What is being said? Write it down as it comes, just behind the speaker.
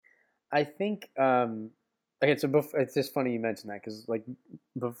I think okay. So it's just funny you mentioned that because like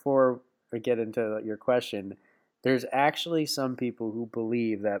before we get into your question, there's actually some people who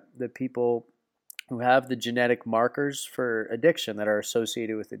believe that the people who have the genetic markers for addiction that are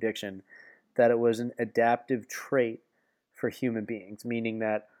associated with addiction, that it was an adaptive trait for human beings, meaning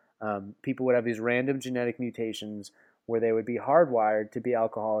that people would have these random genetic mutations where they would be hardwired to be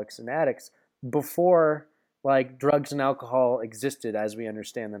alcoholics and addicts before like drugs and alcohol existed as we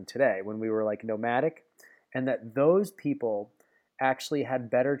understand them today, when we were like nomadic, and that those people actually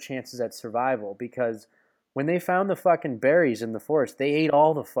had better chances at survival because when they found the fucking berries in the forest, they ate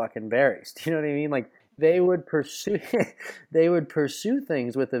all the fucking berries. Do you know what I mean? Like they would pursue they would pursue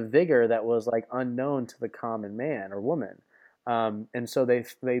things with a vigor that was like unknown to the common man or woman. And so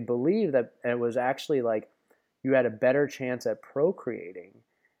they believe that it was actually like you had a better chance at procreating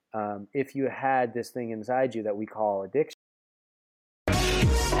if you had this thing inside you that we call addiction.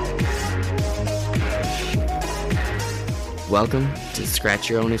 Welcome to the Scratch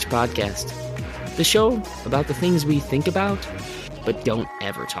Your Own Itch podcast, the show about the things we think about but don't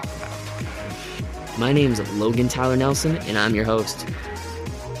ever talk about. My name's Logan Tyler Nelson, and I'm your host.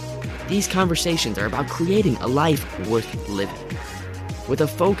 These conversations are about creating a life worth living, with a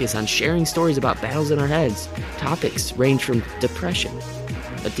focus on sharing stories about battles in our heads. Topics range from depression,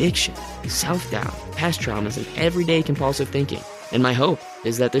 addiction, self-doubt, past traumas, and everyday compulsive thinking. And my hope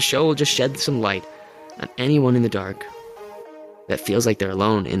is that the show will just shed some light on anyone in the dark that feels like they're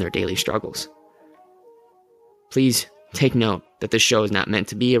alone in their daily struggles. Please take note that this show is not meant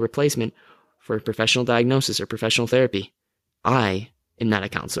to be a replacement for professional diagnosis or professional therapy. I am not a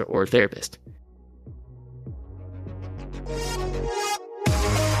counselor or a therapist.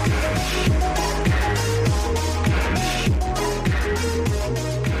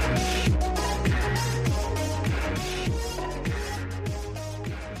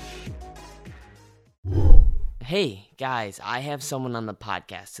 Hey, guys, I have someone on the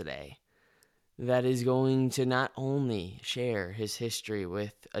podcast today that is going to not only share his history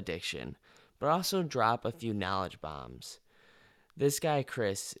with addiction, but also drop a few knowledge bombs. This guy,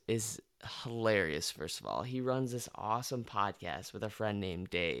 Chris, is hilarious, first of all. He runs this awesome podcast with a friend named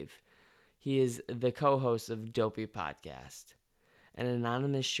Dave. He is the co-host of Dopey Podcast, an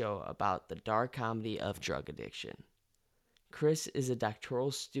anonymous show about the dark comedy of drug addiction. Chris is a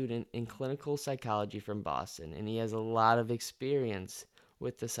doctoral student in clinical psychology from Boston, and he has a lot of experience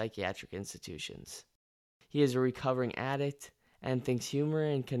with the psychiatric institutions. He is a recovering addict and thinks humor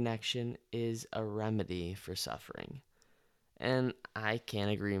and connection is a remedy for suffering. And I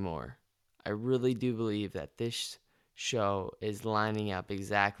can't agree more. I really do believe that this show is lining up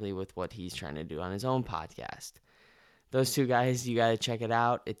exactly with what he's trying to do on his own podcast. Those two guys, you got to check it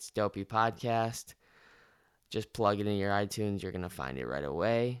out. It's Dopey Podcast. Just plug it in your iTunes. You're going to find it right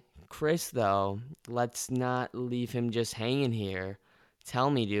away. Chris, though, let's not leave him just hanging here. Tell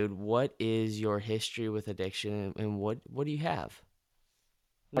me, dude, what is your history with addiction and what do you have?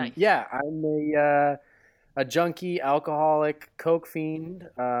 Nice. Yeah, I'm a junkie, alcoholic, coke fiend,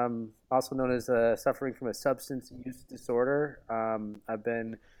 also known as suffering from a substance use disorder. I've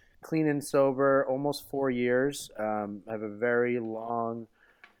been clean and sober almost 4 years. I have a very long,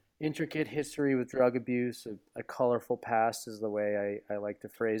 intricate history with drug abuse. A colorful past is the way I like to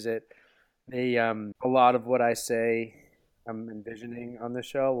phrase it. A lot of what I say I'm envisioning on the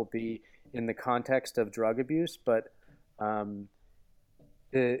show will be in the context of drug abuse, but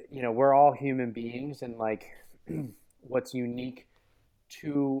we're all human beings, and like what's unique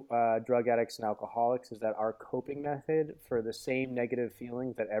to drug addicts and alcoholics is that our coping method for the same negative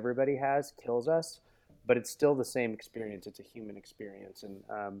feelings that everybody has kills us, but it's still the same experience. It's a human experience,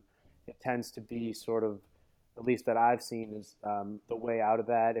 and it tends to be sort of, at least that I've seen, is the way out of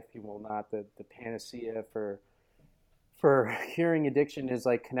that, if you will, not the panacea for curing addiction, is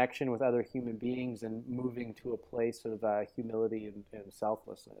like connection with other human beings and moving to a place of humility and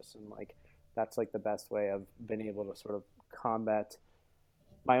selflessness. And like that's like the best way I've been able to sort of combat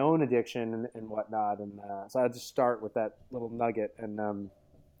my own addiction and whatnot. And so I'll just start with that little nugget. And I'm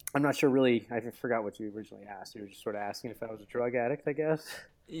not sure really, I forgot what you originally asked. You were just sort of asking if I was a drug addict, I guess.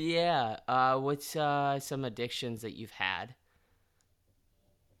 Yeah. What's some addictions that you've had?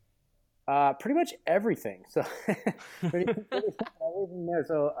 Pretty much everything. So pretty much everything there.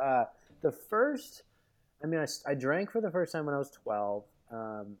 So the first, I drank for the first time when I was 12.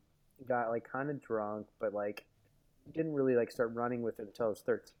 Got like kind of drunk, but like didn't really like start running with it until I was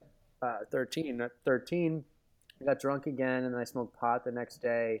 13. At 13, I got drunk again, and then I smoked pot the next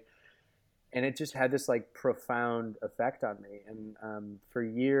day, and it just had this like profound effect on me. And for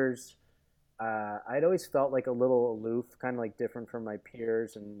years, I'd always felt like a little aloof, kind of like different from my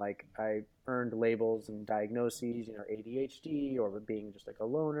peers, and like I earned labels and diagnoses, ADHD or being just like a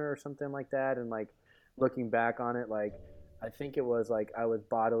loner or something like that. And like looking back on it, like I think it was like I was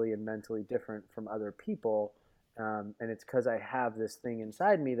bodily and mentally different from other people. And it's because I have this thing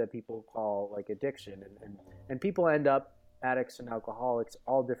inside me that people call like addiction, and people end up addicts and alcoholics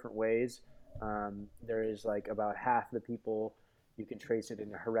all different ways. There is like about half the people you can trace it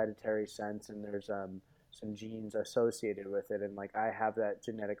in a hereditary sense, and there's some genes associated with it, and like I have that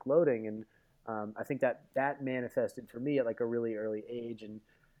genetic loading, and I think that manifested for me at like a really early age,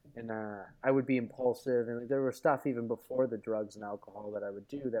 and I would be impulsive, and like, there was stuff even before the drugs and alcohol that I would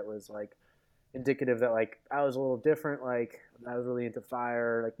do that was like indicative that like I was a little different. Like I was really into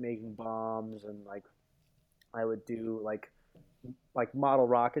fire, like making bombs, and like I would do like model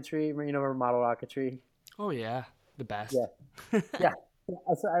rocketry. Remember model rocketry? Oh yeah, the best. Yeah. Yeah.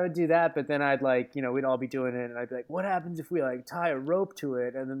 So I would do that, but then I'd like, we'd all be doing it, and I'd be like, what happens if we like tie a rope to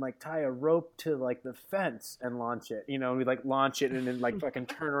it and then like tie a rope to like the fence and launch it? And we'd like launch it and then like fucking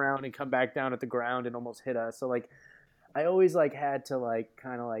turn around and come back down at the ground and almost hit us. So like I always like had to like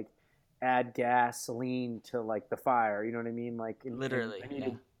kind of like add gasoline to like the fire, you know what I mean? Like Literally.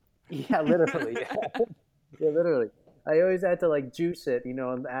 Yeah, literally. Yeah, literally. I always had to like juice it,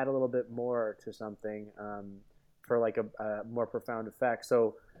 and add a little bit more to something. For like a more profound effect.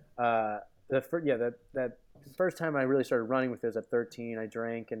 So that first time I really started running with it was at 13. I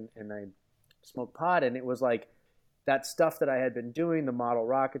drank and I smoked pot, and it was like that stuff that I had been doing, the model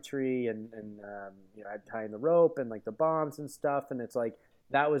rocketry and I'd tying the rope and like the bombs and stuff, and it's like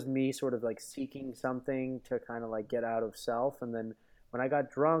that was me sort of like seeking something to kind of like get out of self. And then when I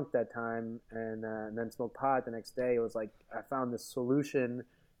got drunk that time and then smoked pot the next day, it was like I found this solution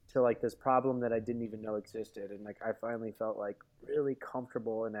to like this problem that I didn't even know existed, and like I finally felt like really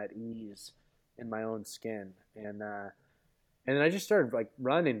comfortable and at ease in my own skin, and then I just started like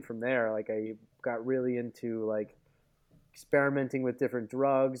running from there. Like I got really into like experimenting with different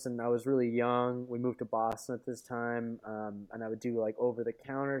drugs, and I was really young. We moved to Boston at this time, and I would do like over the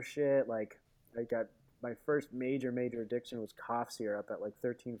counter shit. Like I got my first major addiction was cough syrup at like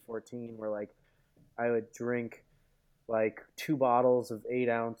 13, 14, where like I would drink like 2 bottles of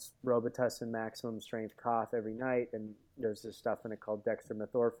 8-ounce Robitussin maximum strength cough every night, and there's this stuff in it called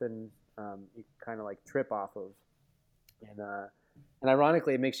dextromethorphan. You kind of like trip off of, and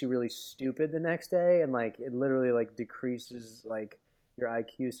ironically, it makes you really stupid the next day, and like it literally like decreases like your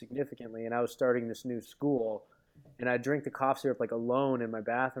IQ significantly. And I was starting this new school, and I'd drink the cough syrup like alone in my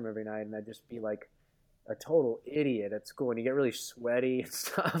bathroom every night, and I'd just be like a total idiot at school, and you get really sweaty and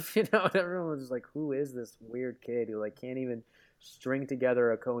stuff, and everyone was just like, who is this weird kid who like can't even string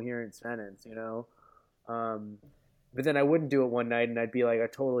together a coherent sentence, but then I wouldn't do it one night, and I'd be like a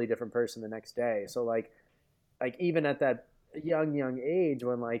totally different person the next day. So like even at that young age,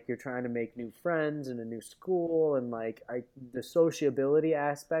 when like you're trying to make new friends in a new school, and like the sociability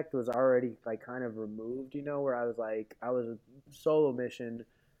aspect was already like kind of removed, where I was a solo mission,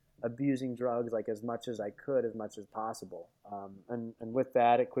 abusing drugs like as much as I could, as much as possible. And with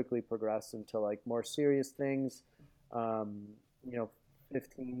that, it quickly progressed into like more serious things.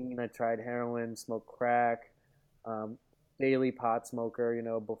 15, I tried heroin, smoked crack, daily pot smoker,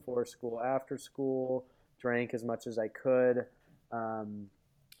 before school, after school, drank as much as I could. And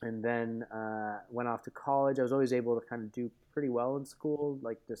then went off to college. I was always able to kind of do pretty well in school,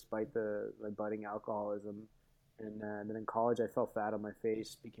 like despite the budding alcoholism. And then in college, I fell fat on my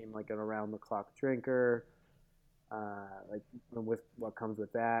face, became like an around-the-clock drinker, like with what comes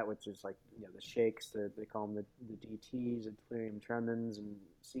with that, which is like the shakes, they call them the DTs, the delirium tremens, and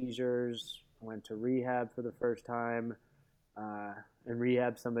seizures. I went to rehab for the first time. In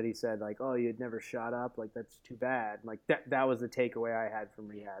rehab, somebody said like, "Oh, you'd never shot up. Like that's too bad." Like that was the takeaway I had from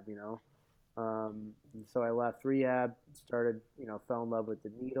rehab, And so I left rehab, started, fell in love with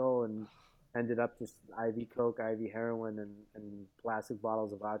the needle, and ended up just IV coke, IV heroin, and plastic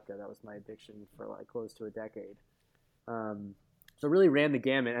bottles of vodka. That was my addiction for like close to a decade. So really ran the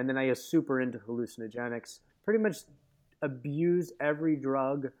gamut. And then I was super into hallucinogenics. Pretty much abused every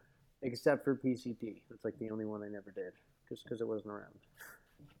drug except for PCP. That's like the only one I never did, just because it wasn't around.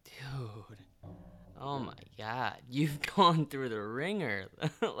 Dude. Oh my God. You've gone through the ringer.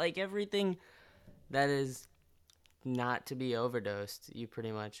 Like everything that is not to be overdosed, you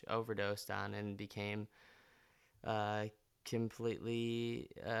pretty much overdosed on and became completely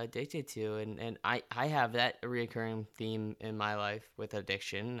addicted to. And I have that recurring theme in my life with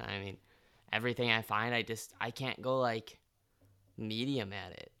addiction. I mean, everything I find, I can't go like medium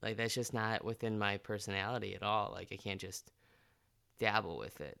at it. Like that's just not within my personality at all. Like I can't just dabble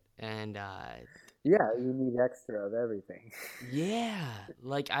with it. And Yeah, you need extra of everything. yeah,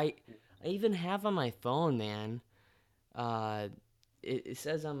 like I even have on my phone, man. Uh, it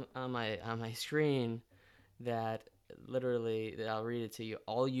says on my screen that literally, that I'll read it to you.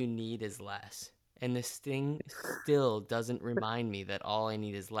 All you need is less. And this thing still doesn't remind me that all I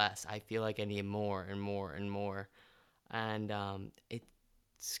need is less. I feel like I need more and more and more. And it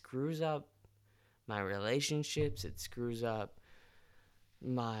screws up my relationships. It screws up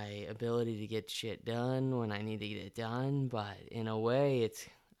my ability to get shit done when I need to get it done. But in a way,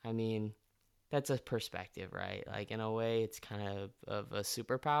 I mean, that's a perspective, right? Like, in a way, it's kind of a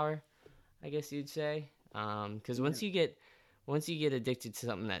superpower, I guess you'd say. Because Yeah. once you get addicted to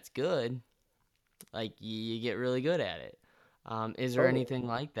something that's good, like you get really good at it. Is there Totally. anything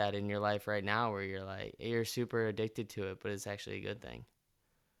like that in your life right now where you're super addicted to it, but it's actually a good thing?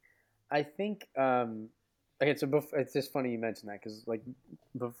 I think okay, so it's just funny you mentioned that because like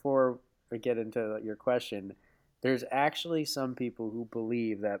before we get into your question, there's actually some people who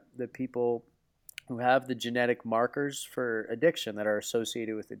believe that the people who have the genetic markers for addiction that are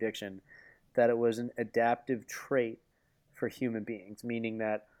associated with addiction, that it was an adaptive trait for human beings, meaning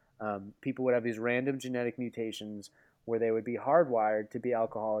that people would have these random genetic mutations where they would be hardwired to be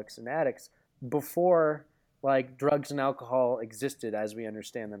alcoholics and addicts before like drugs and alcohol existed as we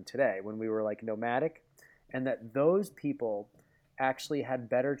understand them today, when we were like nomadic, and that those people actually had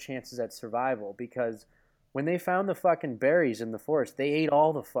better chances at survival because when they found the fucking berries in the forest, they ate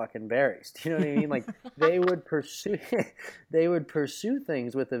all the fucking berries. Do you know what I mean? Like they would pursue they would pursue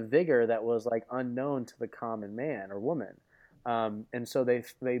things with a vigor that was like unknown to the common man or woman. And so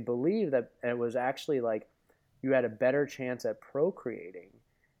they believe that it was actually like you had a better chance at procreating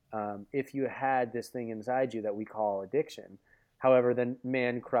if you had this thing inside you that we call addiction. However, then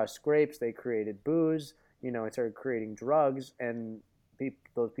man crushed grapes, they created booze, it started creating drugs, and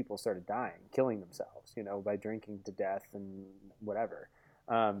those people started dying, killing themselves, by drinking to death and whatever.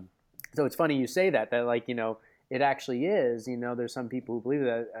 So it's funny you say that like, it actually is, there's some people who believe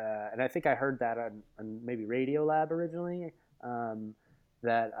that. And I think I heard that on maybe Radio Lab originally,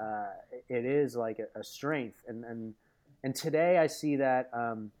 that it is like a strength. And today I see that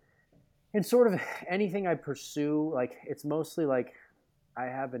in sort of anything I pursue, like it's mostly like I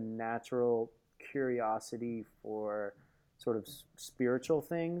have a natural curiosity for sort of spiritual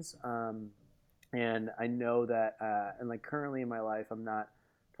things. And I know that, and like currently in my life, I'm not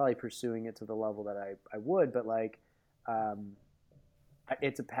probably pursuing it to the level that I would, but like, um,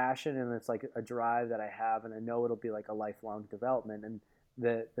 it's a passion and it's like a drive that I have, and I know it'll be like a lifelong development. And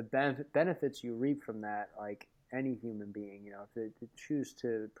the benefits you reap from that, like any human being, if they choose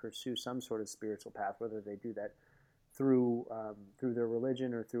to pursue some sort of spiritual path, whether they do that through their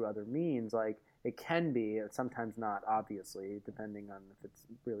religion or through other means, like it can be, sometimes not, obviously, depending on if it's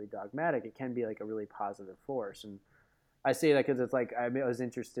really dogmatic, it can be like a really positive force. And I say that because it's like I was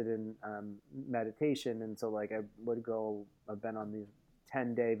interested in meditation, and so like I've been on these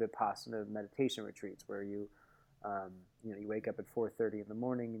 10-day Vipassana meditation retreats where you wake up at 4:30 in the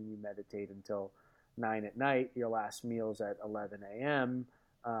morning and you meditate until 9 at night. Your last meal's at 11 a.m.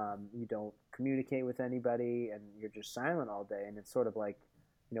 You don't communicate with anybody, and you're just silent all day. And it's sort of like,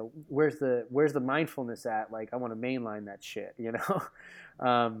 where's the mindfulness at? Like I want to mainline that shit,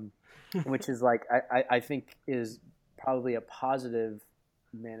 which is like I think is probably a positive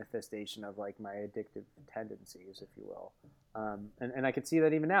manifestation of like my addictive tendencies, if you will. And I could see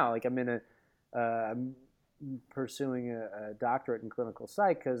that even now. Like I'm pursuing a doctorate in clinical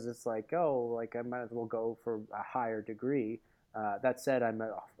psych because it's like, oh, like I might as well go for a higher degree. That said, I'm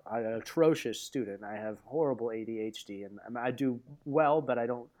an atrocious student. I have horrible ADHD, and I do well, but I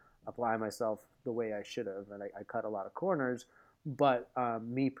don't apply myself the way I should have, and I cut a lot of corners. But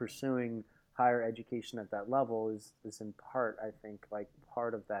me pursuing higher education at that level is in part, I think, like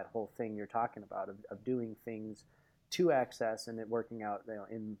part of that whole thing you're talking about of doing things to access and it working out,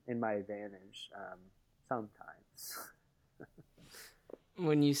 in my advantage sometimes.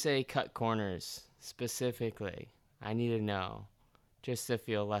 When you say cut corners specifically, I need to know, just to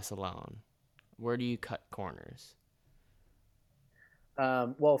feel less alone. Where do you cut corners?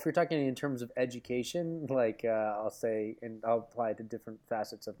 Well, if you're talking in terms of education, like I'll say, and I'll apply it to different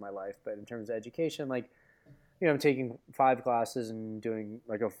facets of my life, but in terms of education, like, I'm taking 5 classes and doing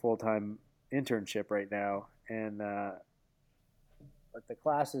like a full-time internship right now. And like the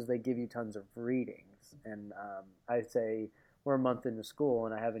classes, they give you tons of readings. And I'd say we're a month into school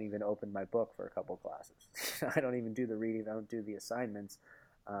and I haven't even opened my book for a couple classes. I don't even do the readings. I don't do the assignments.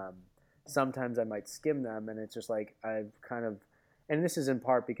 Um, Sometimes I might skim them, and it's just like I've kind of, and this is in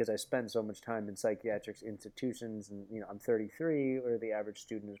part because I spend so much time in psychiatric institutions, and I'm 33, or the average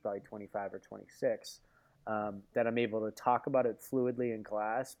student is probably 25 or 26. That I'm able to talk about it fluidly in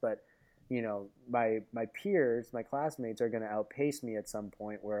class, but my peers, my classmates are going to outpace me at some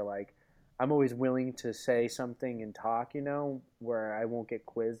point where like I'm always willing to say something and talk, where I won't get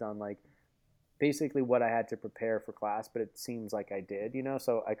quizzed on like basically what I had to prepare for class, but it seems like I did,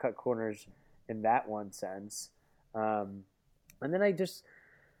 so I cut corners in that one sense. And then I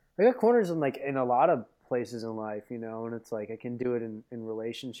got corners in a lot of places in life, and it's like I can do it in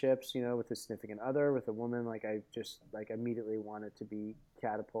relationships, with a significant other, with a woman. Like I just like immediately wanted to be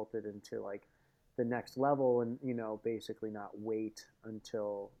catapulted into like the next level, and basically not wait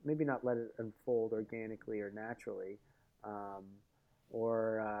until, maybe not let it unfold organically or naturally.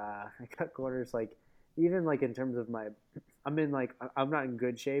 Or I cut corners like even like in terms of I'm not in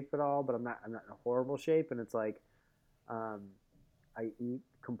good shape at all, but I'm not in a horrible shape, and it's like I eat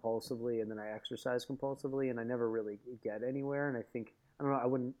compulsively and then I exercise compulsively, and I never really get anywhere. And I think, I don't know, I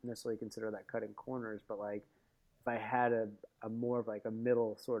wouldn't necessarily consider that cutting corners, but like if I had a more of like a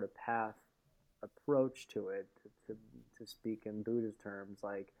middle sort of path approach to it, to speak in Buddha's terms,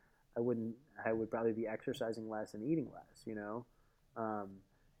 like I would probably be exercising less and eating less. I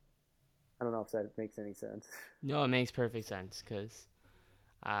don't know if that makes any sense. No, it makes perfect sense, because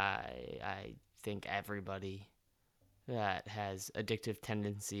I think everybody that has addictive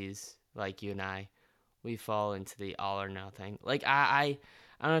tendencies like you and I, we fall into the all or nothing. Like I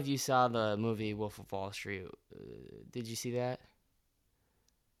don't know if you saw the movie Wolf of Wall Street. Did you see that?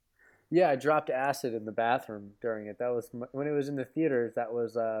 Yeah, I dropped acid in the bathroom during it. That was when it was in the theaters. That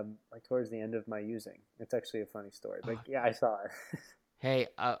was like towards the end of my using. It's actually a funny story, but yeah, I saw it. Hey,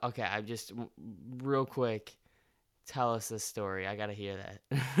 okay, I'm just real quick. Tell us this story. I gotta hear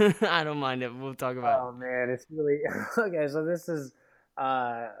that. I don't mind it. We'll talk about it. Oh man, it's really okay. So this is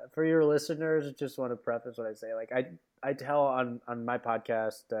for your listeners. I just want to preface what I say. Like I tell on my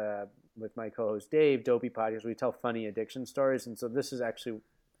podcast with my co-host Dave, Dopey podcast. We tell funny addiction stories, and so this is actually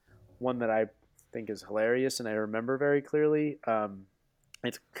one that I think is hilarious and I remember very clearly.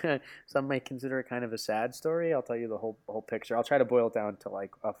 It's some might consider it kind of a sad story. I'll tell you the whole picture. I'll try to boil it down to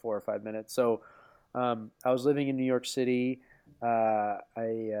like 4 or 5 minutes. So I was living in New York City. I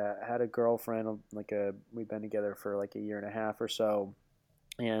had a girlfriend. We've been together for like a year and a half or so,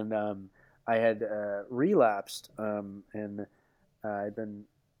 and I had relapsed, and I'd been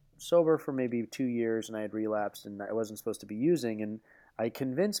sober for maybe 2 years, and I had relapsed, and I wasn't supposed to be using. And I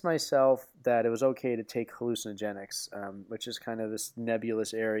convinced myself that it was okay to take hallucinogenics, which is kind of this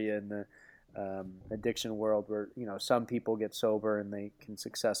nebulous area in the addiction world where some people get sober and they can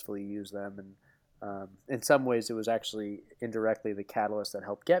successfully use them, and in some ways it was actually indirectly the catalyst that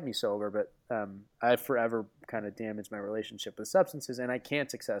helped get me sober. But I've forever kind of damaged my relationship with substances, and I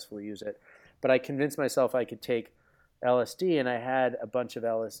can't successfully use it. But I convinced myself I could take LSD, and I had a bunch of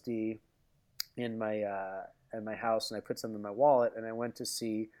LSD in my house, and I put some in my wallet, and I went to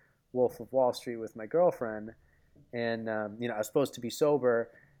see Wolf of Wall Street with my girlfriend. And I was supposed to be sober,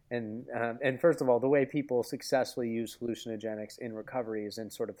 and first of all, the way people successfully use hallucinogenics in recovery is in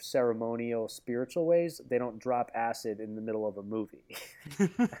sort of ceremonial, spiritual ways. They don't drop acid in the middle of a movie.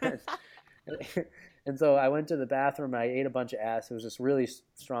 And so I went to the bathroom, and I ate a bunch of acid. It was just really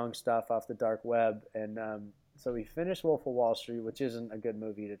strong stuff off the dark web. And so we finished Wolf of Wall Street, which isn't a good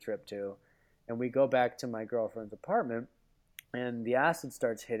movie to trip to. And we go back to my girlfriend's apartment, and the acid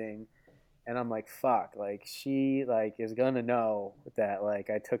starts hitting, and I'm like, fuck, like she like is gonna know that like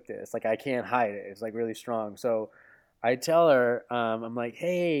I took this. Like I can't hide it. It's like really strong. So I tell her, I'm like,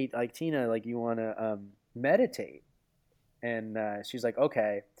 hey, like Tina, like you wanna meditate? And she's like,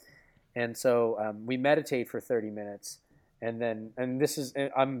 okay. And so we meditate for 30 minutes. And this is,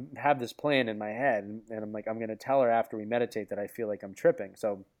 I'm have this plan in my head, and I'm like, I'm gonna tell her after we meditate that I feel like I'm tripping.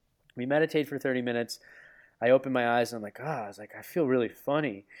 So we meditate for 30 minutes. I open my eyes and I'm like, I was like, I feel really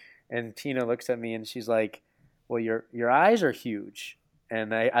funny. And Tina looks at me and she's like, well, your eyes are huge.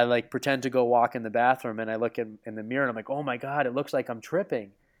 And I like pretend to go walk in the bathroom, and I look in the mirror and I'm like, oh my God, it looks like I'm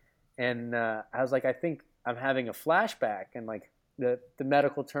tripping. And I was like, I think I'm having a flashback. And like the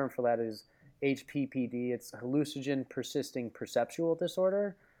medical term for that is HPPD. It's hallucinogen persisting perceptual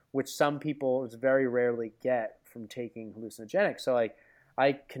disorder, which some people very rarely get from taking hallucinogenics. So like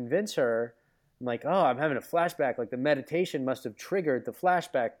I convince her, I'm like, oh, I'm having a flashback. Like the meditation must have triggered the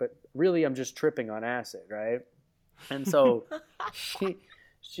flashback, but really I'm just tripping on acid, right? And so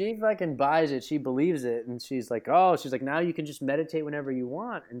she fucking buys it. She believes it. And she's like, now you can just meditate whenever you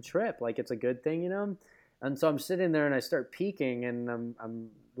want and trip. Like it's a good thing, And so I'm sitting there and I start peeking, and I'm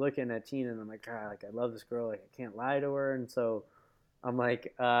looking at Tina, and I'm like, like I love this girl. Like I can't lie to her. And so I'm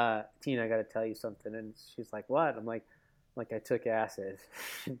like, Tina, I got to tell you something. And she's like, what? I'm like, I took acid.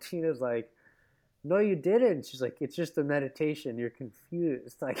 And Tina's like, no, you didn't. She's like, it's just a meditation. You're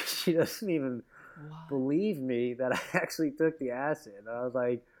confused. Like, she doesn't even What? believe me that I actually took the acid. And I was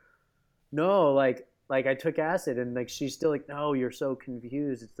like, no, like I took acid, and like she's still like, no, you're so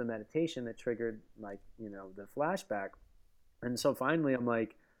confused. It's the meditation that triggered like the flashback. And so finally, I'm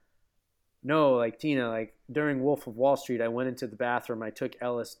like, no, like Tina, like during Wolf of Wall Street, I went into the bathroom, I took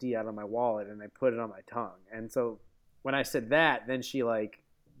LSD out of my wallet, and I put it on my tongue. And so when I said that, then she like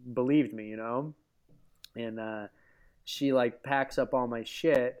believed me, and she like packs up all my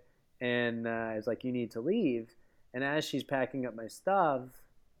shit and is like, you need to leave. And as she's packing up my stuff,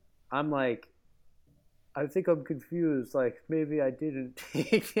 I'm like, I think I'm confused. Like maybe I didn't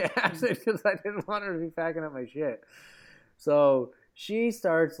take the acid because I didn't want her to be packing up my shit. So she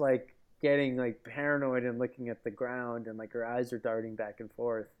starts like getting like paranoid and looking at the ground, and like her eyes are darting back and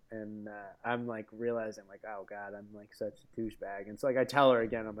forth. And I'm like realizing like, oh god, I'm like such a douchebag. And so like I tell her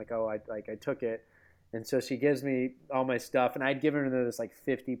again, I'm like, oh, I took it. And so she gives me all my stuff, and I'd given her this like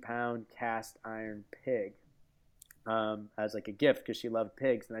 50-pound cast iron pig as like a gift because she loved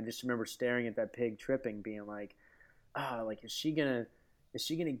pigs. And I just remember staring at that pig tripping, being like, oh, like is she gonna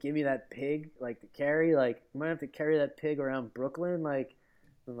give me that pig like to carry? Like, I might have to carry that pig around Brooklyn. Like,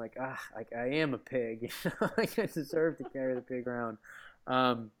 I'm like, like I am a pig, like I deserve to carry the pig around.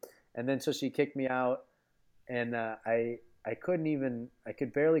 Um, and then so she kicked me out, and I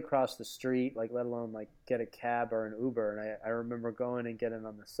could barely cross the street, like let alone like get a cab or an Uber. And I remember going and getting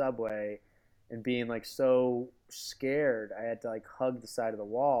on the subway and being like so scared. I had to like hug the side of the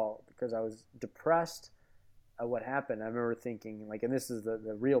wall because I was depressed at what happened. I remember thinking like, and this is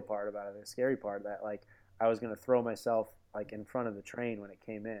the real part about it, the scary part, that like I was gonna throw myself like in front of the train when it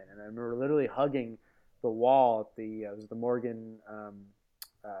came in. And I remember literally hugging the wall at the it was the Morgan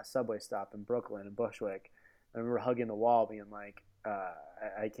subway stop in Brooklyn in Bushwick. I remember hugging the wall, being like,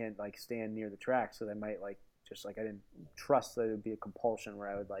 I can't like stand near the tracks, so they might like just like I didn't trust that it would be a compulsion where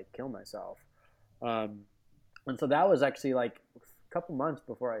I would like kill myself. Um, and so that was actually like a couple months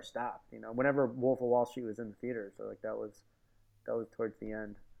before I stopped. Whenever Wolf of Wall Street was in the theater, so like that was towards the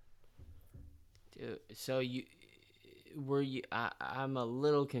end. Dude, so I'm a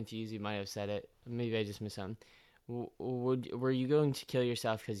little confused. You might have said it. Maybe I just missed something. Were you going to kill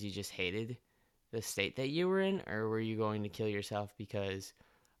yourself because you just hated the state that you were in, or were you going to kill yourself because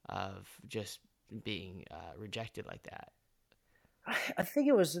of just being rejected like that? I think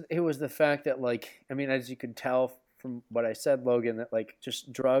it was the fact that like I mean, as you can tell from what I said, Logan, that like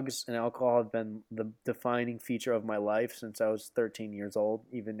just drugs and alcohol have been the defining feature of my life since I was 13 years old,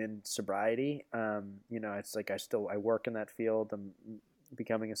 even in sobriety. It's like I work in that field. I'm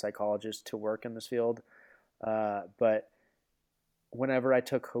becoming a psychologist to work in this field, but whenever I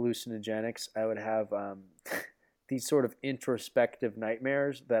took hallucinogenics, I would have these sort of introspective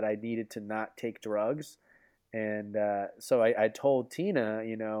nightmares that I needed to not take drugs. And so I told Tina,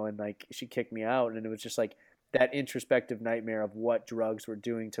 and like she kicked me out, and it was just like that introspective nightmare of what drugs were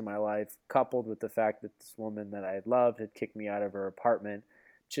doing to my life, coupled with the fact that this woman that I had loved had kicked me out of her apartment,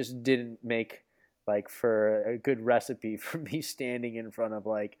 just didn't make like for a good recipe for me standing in front of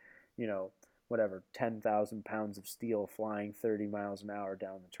like, you know, whatever, 10,000 pounds of steel flying 30 miles an hour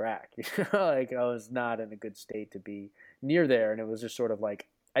down the track. Like I was not in a good state to be near there. And it was just sort of like,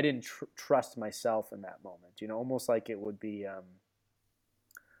 I didn't trust myself in that moment, almost like it would be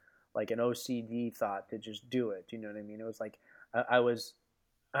like an OCD thought to just do it. You know what I mean? It was like I was,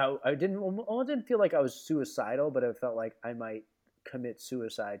 I didn't, almost didn't feel like I was suicidal, but it felt like I might commit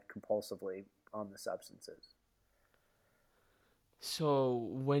suicide compulsively on the substances. So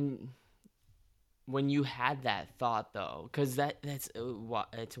when you had that thought though, because that's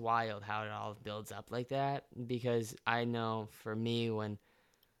it's wild how it all builds up like that. Because I know for me, when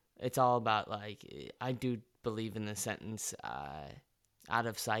it's all about like, I do believe in the sentence, out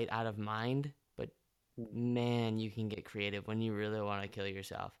of sight, out of mind. But man, you can get creative when you really want to kill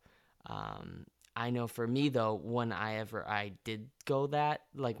yourself. Um, I know for me though, whenever I did go that,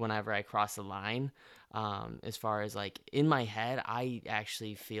 like whenever I crossed the line, as far as like in my head, I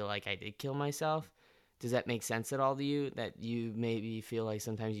actually feel like I did kill myself. Does that make sense at all to you? That you maybe feel like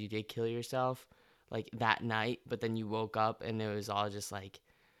sometimes you did kill yourself, like that night, but then you woke up and it was all just like,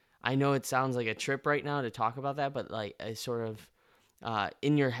 I know it sounds like a trip right now to talk about that, but like a sort of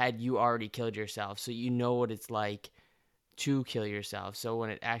in your head, you already killed yourself. So you know what it's like to kill yourself. So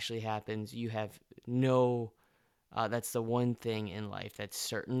when it actually happens, you have no, that's the one thing in life that's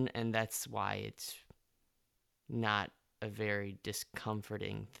certain. And that's why it's not a very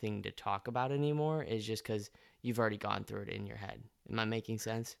discomforting thing to talk about anymore, is just because you've already gone through it in your head, Am I making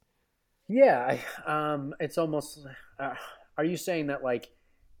sense? Yeah, it's almost. Uh, are you saying that like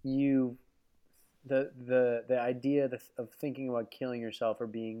you the idea of thinking about killing yourself or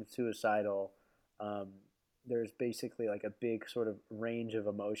being suicidal, um, there's basically like a big sort of range of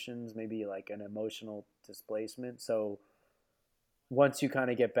emotions, maybe like an emotional displacement. So once you kind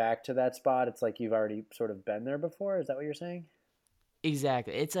of get back to that spot, it's like you've already sort of been there before. Is that what you're saying?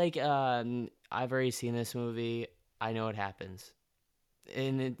 Exactly. It's like I've already seen this movie. I know what happens.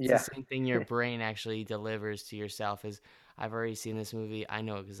 And it's the Yeah, same thing your brain actually delivers to yourself is I've already seen this movie. I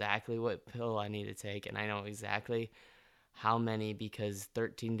know exactly what pill I need to take and I know exactly how many because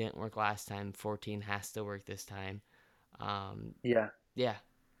 13 didn't work last time, 14 has to work this time. Um yeah, yeah.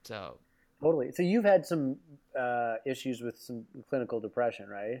 So, totally. So you've had some issues with some clinical depression,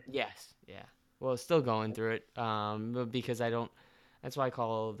 right? yes. Yeah. Well, still going through it but because I don't that's why I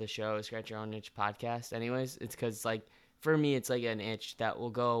call the show Scratch Your Own Itch podcast anyways. It's cuz like for me it's like an itch that will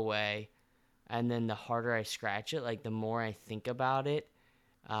go away and then the harder I scratch it, like the more I think about it,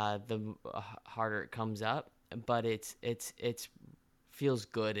 the harder it comes up. But it's feels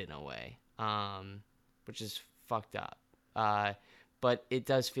good in a way, which is fucked up. Uh, but it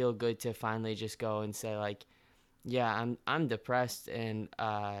does feel good to finally just go and say like, yeah, I'm depressed and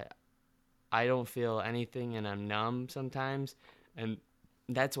I don't feel anything and I'm numb sometimes, and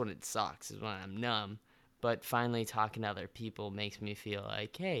that's when it sucks is when I'm numb. But finally talking to other people makes me feel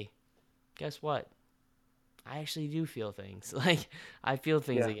like, hey, guess what? I actually do feel things. Like I feel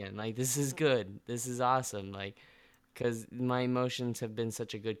things Yeah. again. Like this is good. This is awesome. Like because my emotions have been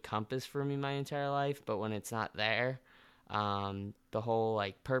such a good compass for me my entire life. But when it's not there, the whole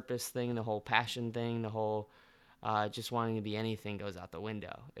like purpose thing, the whole passion thing, the whole just wanting to be anything goes out the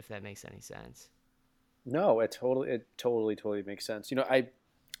window. If that makes any sense. No, it totally makes sense.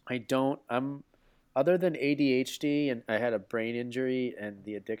 I don't. I'm other than ADHD and I had a brain injury and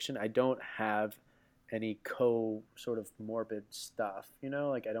the addiction. I don't have any co sort of morbid stuff.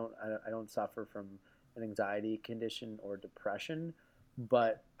 Like I don't suffer from an anxiety condition or depression,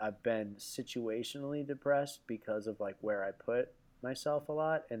 but I've been situationally depressed because of like where I put myself a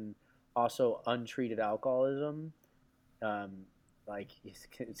lot and also untreated alcoholism. um, like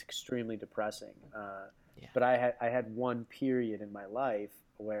it's extremely depressing. Yeah. But I had one period in my life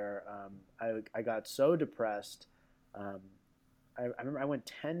where I got so depressed. Um, I remember I went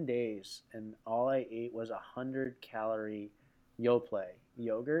 10 days and all I ate was 100-calorie Yoplait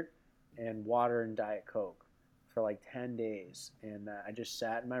yogurt and water and Diet Coke for like 10 days, and I just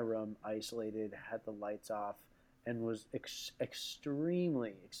sat in my room, isolated, had the lights off, and was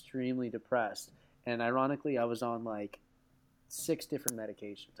extremely, extremely depressed. And ironically, I was on like 6 different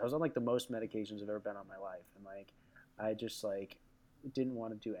medications. I was on like the most medications I've ever been on in my life, and like I just like didn't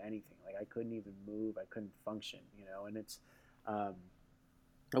want to do anything. Like I couldn't even move. I couldn't function. And it's um,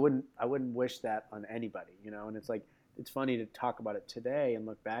 I wouldn't wish that on anybody. And it's like it's funny to talk about it today and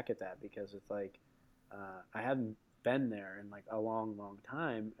look back at that because it's like I haven't been there in like a long, long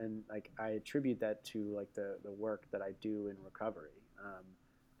time, and like I attribute that to like the work that I do in recovery,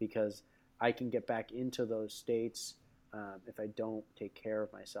 because I can get back into those states if I don't take care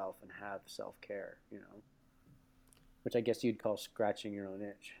of myself and have self care, which I guess you'd call scratching your own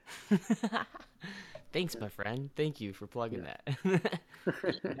itch. Thanks, my friend. Thank you for plugging Yeah. that.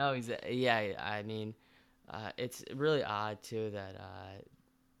 No, yeah. I mean, it's really odd too that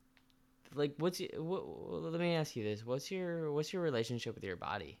like let me ask you this: what's your relationship with your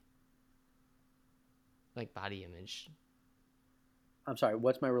body, like body image? I'm sorry.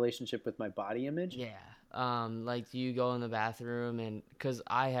 What's my relationship with my body image? Yeah. Like do you go in the bathroom and because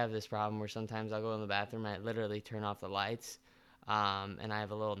I have this problem where sometimes I'll go in the bathroom and I literally turn off the lights, and I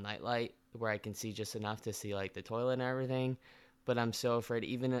have a little night light where I can see just enough to see like the toilet and everything, but I'm so afraid.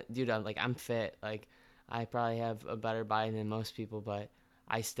 Even dude, I'm fit. Like I probably have a better body than most people, but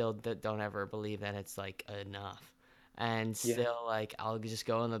I still don't ever believe that it's like enough. And Yeah. still, like I'll just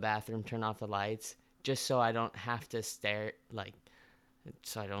go in the bathroom, turn off the lights, just so I don't have to stare like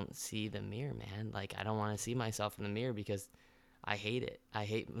so I don't see the mirror, man. Like I don't want to see myself in the mirror because I hate it. I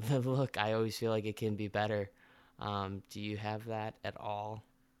hate the look. I always feel like it can be better. Do you have that at all?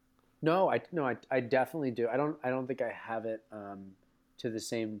 No, I definitely do. I don't think I have it to the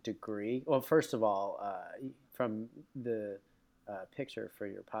same degree. Well, first of all, from the picture for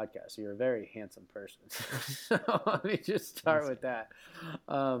your podcast, you're a very handsome person. So let me just start Thanks, with man. that.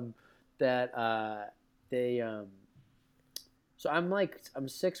 Um, that they So I'm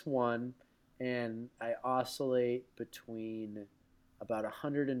 6'1", and I oscillate between about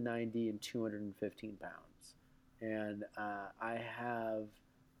 190 and 215 pounds, and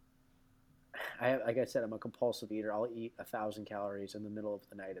like I said, I'm a compulsive eater. I'll eat 1,000 calories in the middle of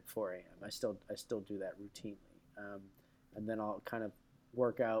the night at 4 a.m. I still do that routinely, and then I'll kind of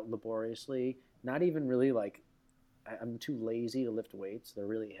work out laboriously. Not even really like I'm too lazy to lift weights. They're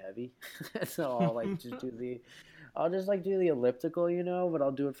really heavy, so I'll just like do the elliptical, but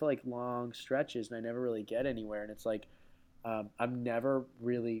I'll do it for like long stretches, and I never really get anywhere. And it's like I'm never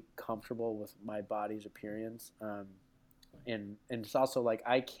really comfortable with my body's appearance, and it's also like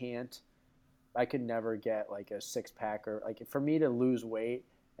I could never get like a six pack, or like for me to lose weight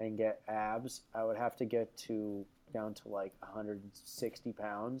and get abs, I would have to get to down to like 160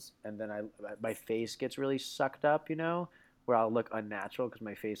 pounds, and then my face gets really sucked up, where I'll look unnatural because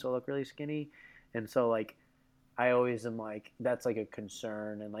my face will look really skinny, and so like I always am like that's like a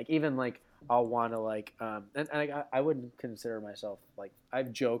concern, and like even like I'll want to like and I wouldn't consider myself like I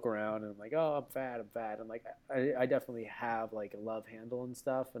joke around and I'm like, oh, I'm fat, and like I definitely have like a love handle and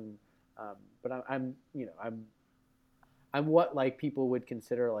stuff, and but I'm I'm what like people would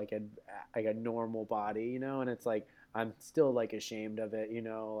consider like a normal body, and it's like I'm still like ashamed of it,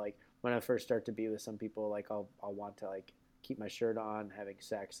 like when I first start to be with some people, like I'll want to like keep my shirt on, having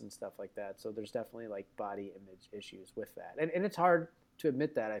sex and stuff like that. So there's definitely like body image issues with that, and it's hard to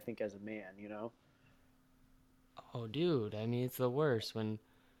admit that, I think, as a man. Oh, dude, I mean, it's the worst when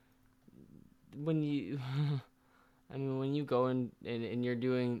you I mean, when you go and you're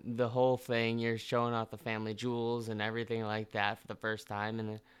doing the whole thing, you're showing off the family jewels and everything like that for the first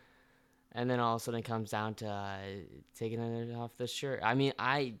time, and then all of a sudden it comes down to taking it off the shirt. I mean,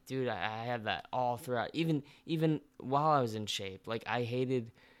 dude, I had that all throughout, even while I was in shape. Like, I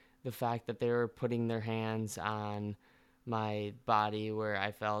hated the fact that they were putting their hands on my body where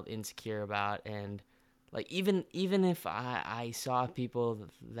I felt insecure about, and like even if I saw people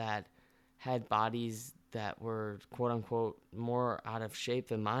that had bodies that were quote unquote more out of shape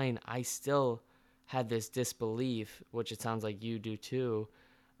than mine, I still had this disbelief, which it sounds like you do too,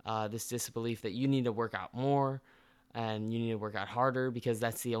 this disbelief that you need to work out more and you need to work out harder because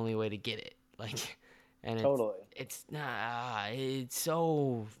that's the only way to get it. Like, and Totally. it's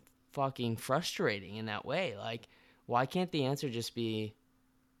so fucking frustrating in that way. Like, why can't the answer just be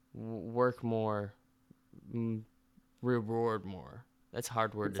work more, reward more? That's a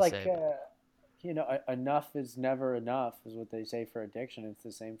hard word It's to like say, but enough is never enough, is what they say for addiction. It's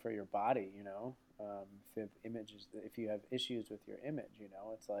the same for your body. If you have issues with your image,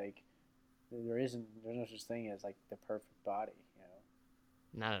 it's like there's no such thing as like the perfect body.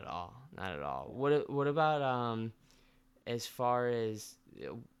 not at all, not at all. What about as far as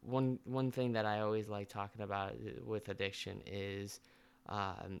one thing that I always like talking about with addiction is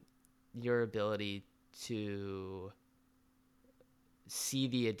um, your ability to see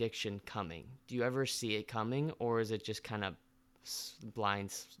the addiction coming. Do you ever see it coming, or is it just kind of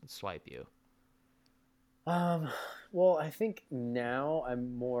blind swipe you? Um, well, I think now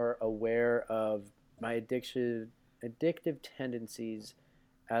I'm more aware of my addictive tendencies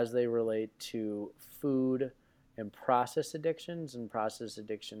as they relate to food and process addictions. And process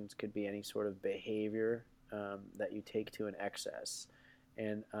addictions could be any sort of behavior that you take to an excess.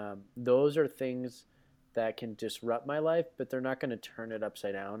 And those are things that can disrupt my life, but they're not going to turn it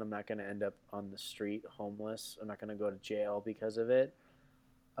upside down. I'm not going to end up on the street homeless. I'm not going to go to jail because of it.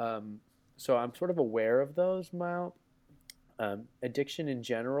 Um, so I'm sort of aware of those, Mile. Addiction in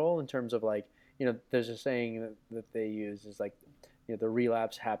general, in terms of like, there's a saying that they use is like, the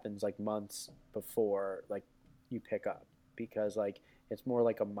relapse happens like months before like you pick up, because like it's more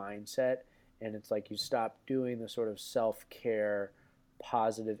like a mindset, and it's like you stop doing the sort of self-care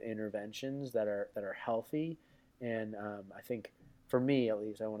positive interventions that are healthy. And I think for me, at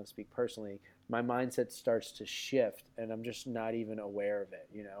least, I want to speak personally, my mindset starts to shift, and I'm just not even aware of it.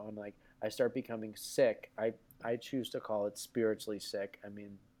 And like I start becoming sick. I choose to call it spiritually sick. I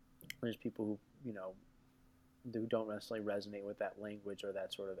mean, there's people who don't necessarily resonate with that language or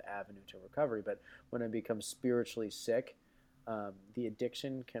that sort of avenue to recovery. But when I become spiritually sick, the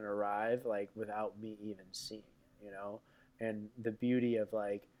addiction can arrive like without me even seeing it. And the beauty of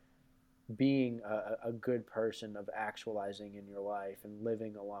like being a good person, of actualizing in your life and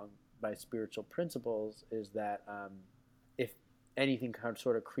living along by spiritual principles, is that if anything kind of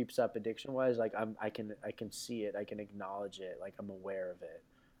sort of creeps up addiction wise, like I can see it, I can acknowledge it, like I'm aware of it.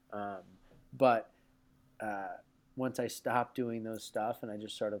 But once I stop doing those stuff and I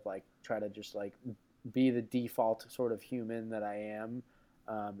just sort of like try to just like be the default sort of human that I am,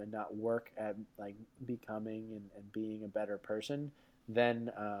 and not work at like becoming and being a better person, then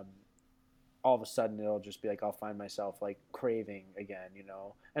all of a sudden it'll just be like I'll find myself like craving again.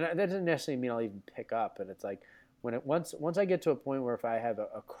 And that doesn't necessarily mean I'll even pick up, but it's like once I get to a point where if I have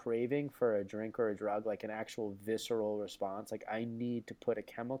a craving for a drink or a drug, like an actual visceral response, like I need to put a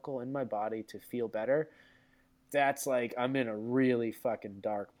chemical in my body to feel better, that's like I'm in a really fucking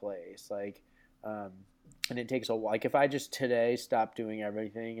dark place. Like, um, and it takes a while. Like if I just today stopped doing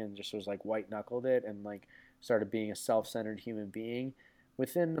everything and just was like white knuckled it and like started being a self centered human being,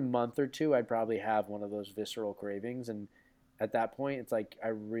 within a month or two, I'd probably have one of those visceral cravings. And at that point, it's like I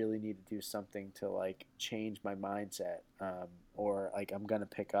really need to do something to like change my mindset, or like I'm gonna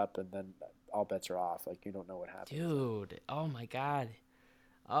pick up and then all bets are off. Like you don't know what happens. Dude, oh my God.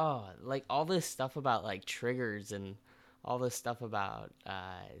 Oh, like all this stuff about like triggers and all this stuff about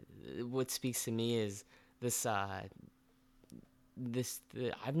what speaks to me is this I've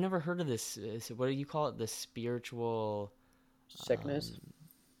never heard of this. What do you call it? The spiritual Sickness.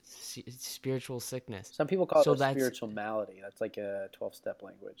 spiritual sickness. Some people call So it a that's spiritual malady. That's like a 12-step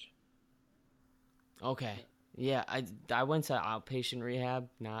language. okay. Yeah, I went to outpatient rehab,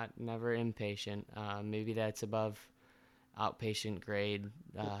 not never inpatient. Maybe that's above outpatient grade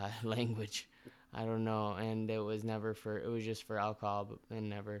language. I don't know, and it was just for alcohol, and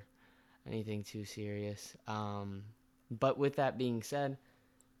never anything too serious. But with that being said,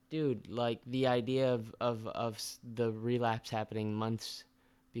 dude, like the idea of the relapse happening months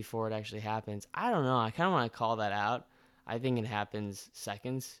before it actually happens, I don't know. I kind of want to call that out. I think it happens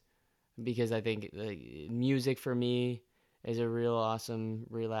seconds because I think music for me is a real awesome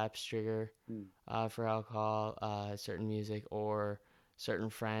relapse trigger for alcohol, certain music or certain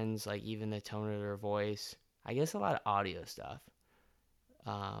friends, like even the tone of their voice. I guess a lot of audio stuff.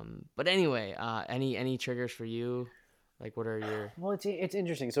 But anyway, any triggers for you? Like, what are your? Well, it's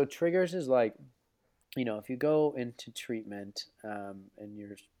interesting. So triggers is like, if you go into treatment, and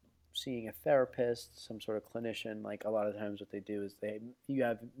you're seeing a therapist, some sort of clinician, like a lot of times what they do is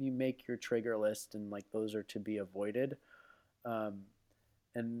you make your trigger list, and like those are to be avoided. Um,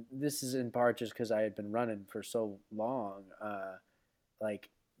 and this is in part just because I had been running for so long. Like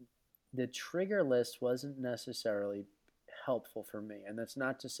the trigger list wasn't necessarily helpful for me, and that's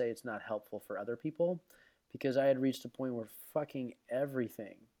not to say it's not helpful for other people, because I had reached a point where fucking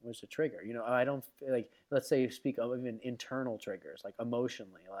everything was a trigger. I don't like, let's say you speak of even internal triggers, like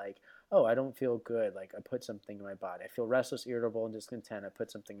emotionally, like, oh, I don't feel good. Like I put something in my body. I feel restless, irritable, and discontent. I put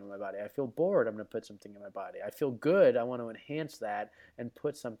something in my body. I feel bored. I'm going to put something in my body. I feel good. I want to enhance that and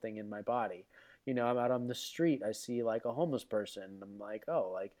put something in my body. I'm out on the street. I see like a homeless person. I'm like,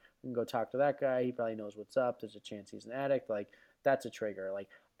 oh, like we can go talk to that guy. He probably knows what's up. There's a chance he's an addict. Like that's a trigger. Like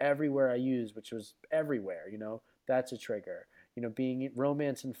everywhere I use, which was everywhere, that's a trigger. Being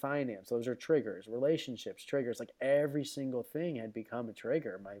romance and finance, those are triggers. Relationships, triggers. Like every single thing had become a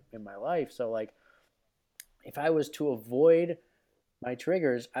trigger in my life. So like, if I was to avoid my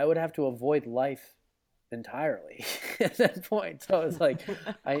triggers, I would have to avoid life entirely at that point. So it's like,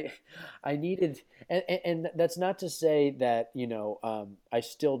 I I needed, and that's not to say that I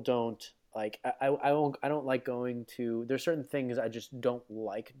still don't like I don't like going to. There's certain things I just don't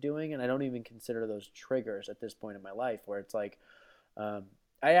like doing, and I don't even consider those triggers at this point in my life. Where it's like, um,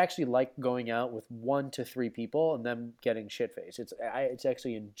 I actually like going out with 1 to 3 people and them getting shit faced. It's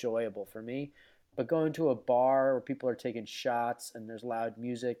actually enjoyable for me. But going to a bar where people are taking shots and there's loud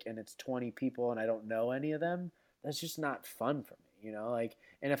music and it's 20 people and I don't know any of them, that's just not fun for me. Like,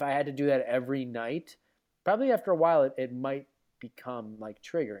 and if I had to do that every night, probably after a while it might become like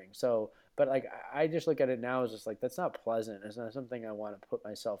triggering. So, but like I just look at it now as just like that's not pleasant. It's not something I want to put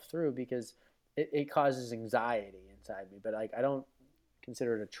myself through because it causes anxiety inside me. But like I don't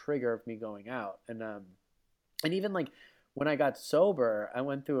consider it a trigger of me going out. And even like when I got sober, I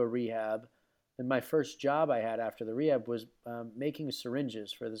went through a rehab, and my first job I had after the rehab was making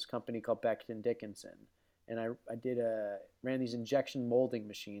syringes for this company called Becton Dickinson. And I ran these injection molding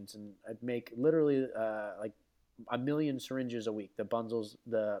machines, and I'd make literally like a million syringes a week. The bundles,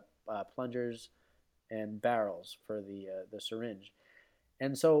 the plungers, and barrels for the syringe.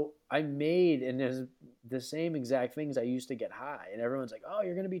 And so I made, and there's the same exact things I used to get high. And everyone's like, oh,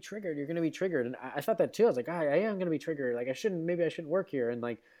 you're going to be triggered. You're going to be triggered. And I thought that too. I was like, I am going to be triggered. Like maybe I shouldn't work here. And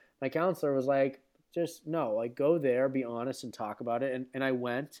like my counselor was like, just no, like go there, be honest and talk about it. And I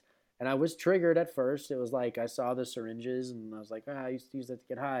went, and I was triggered at first. It was like, I saw the syringes and I was like, I used to use that to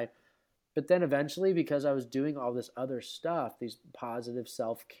get high. But then eventually, because I was doing all this other stuff, these positive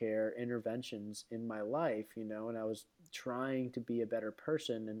self-care interventions in my life, and I was trying to be a better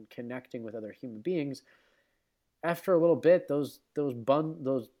person and connecting with other human beings, after a little bit, those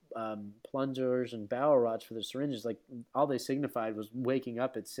plungers and barrel rods for the syringes, like all they signified was waking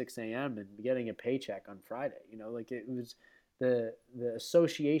up at 6 a.m. and getting a paycheck on Friday. Like it was the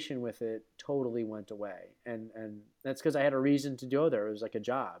association with it totally went away, and that's because I had a reason to go there. It was like a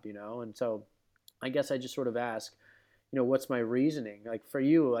job, and so I guess I just sort of ask, what's my reasoning? Like for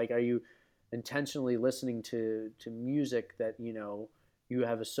you, like are you intentionally listening to music that you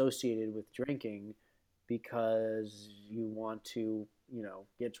have associated with drinking because you want to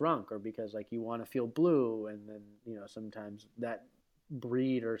get drunk, or because like you want to feel blue, and then sometimes that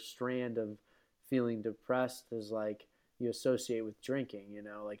breed or strand of feeling depressed is like you associate with drinking,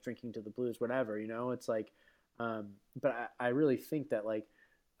 like drinking to the blues, whatever, it's like but I really think that like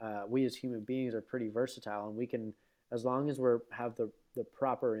we as human beings are pretty versatile, and we can, as long as we're have the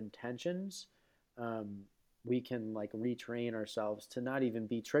proper intentions, um, we can like retrain ourselves to not even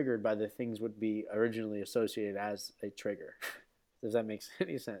be triggered by the things would be originally associated as a trigger. Does that make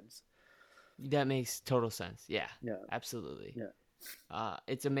any sense? That makes total sense. Yeah, Yeah. absolutely. Yeah.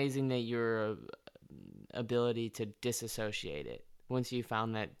 It's amazing that your ability to disassociate it once you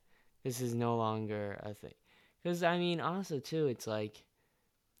found that this is no longer a thing. Because, I mean, also, too, it's like,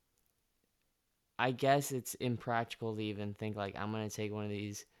 I guess it's impractical to even think, like, I'm going to take one of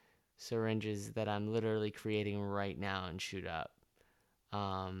these syringes that I'm literally creating right now and shoot up.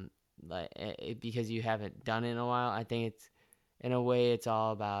 Because you haven't done it in a while. I think it's, in a way, it's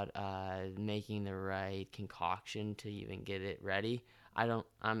all about making the right concoction to even get it ready.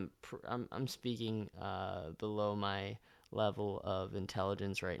 I'm speaking below my level of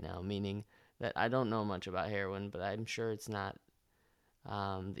intelligence right now, meaning that I don't know much about heroin, but I'm sure it's not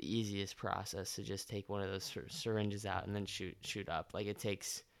the easiest process to just take one of those syringes out and then shoot up. Like, it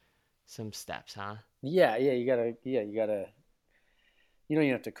takes some steps, huh? Yeah, you gotta. You don't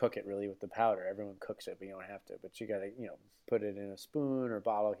even have to cook it really with the powder. Everyone cooks it, but you don't have to. But you gotta, put it in a spoon or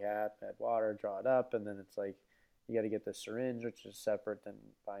bottle cap, add water, draw it up, and then it's like you gotta get the syringe, which is separate than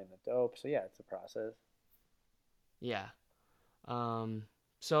buying the dope. So yeah, it's a process. Yeah. Um,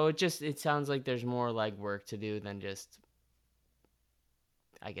 so it sounds like there's more like work to do than just,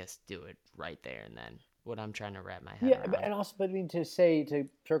 I guess, do it right there and then. What I'm trying to wrap my head Yeah, around. and also, but I mean, to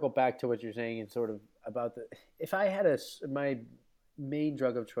circle back to what you're saying and sort of about if I had my main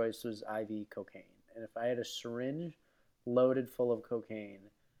drug of choice was IV cocaine, and if I had a syringe loaded full of cocaine,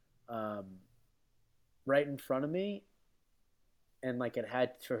 um, right in front of me, and like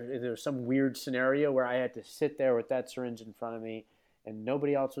there was some weird scenario where I had to sit there with that syringe in front of me, and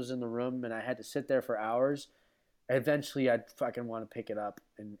nobody else was in the room, and I had to sit there for hours. Eventually, I'd fucking want to pick it up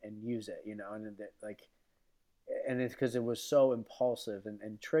and use it, and like and it's because it was so impulsive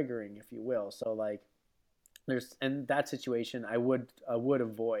and triggering, if you will. So like there's and that situation I would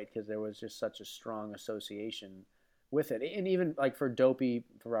avoid because there was just such a strong association with it. And even like for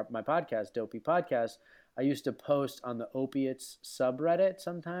my podcast, Dopey Podcast, I used to post on the opiates subreddit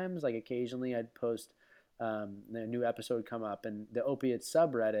sometimes. Like occasionally, I'd post a new episode come up, and the opiates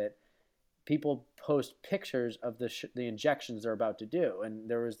subreddit people post pictures of the injections they're about to do. And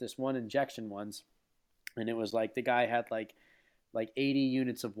there was this one injection once, and it was like the guy had like 80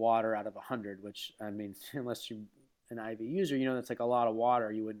 units of water out of 100, which I mean, unless you an IV user, that's like a lot of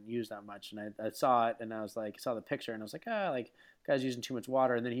water. You wouldn't use that much. And I saw it, and I was like, saw the picture, and I was like, like guy's using too much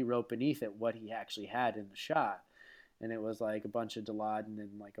water. And then he wrote beneath it what he actually had in the shot, and it was like a bunch of Dilaudid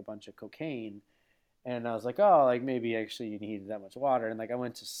and like a bunch of cocaine. And I was like, oh, like maybe actually you need that much water. And like I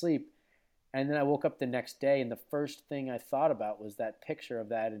went to sleep, and then I woke up the next day, and the first thing I thought about was that picture of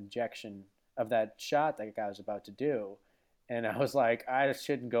that injection of that shot that guy was about to do. And I was like, I just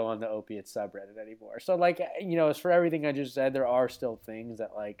shouldn't go on the opiate subreddit anymore. So like, as for everything I just said, there are still things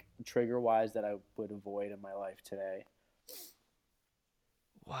that like trigger wise that I would avoid in my life today.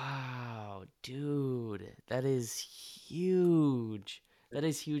 Wow, dude, that is huge. That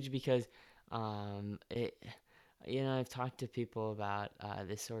is huge because, it, I've talked to people about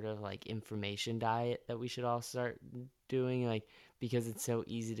this sort of like information diet that we should all start doing, like because it's so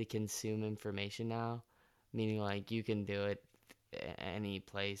easy to consume information now, meaning like you can do it any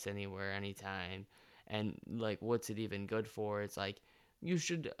place, anywhere, anytime, and like what's it even good for? It's like you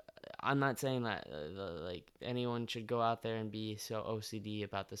should I'm not saying that like anyone should go out there and be so OCD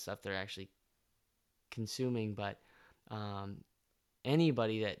about the stuff they're actually consuming, but um,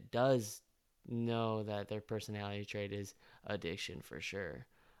 anybody that does know that their personality trait is addiction for sure.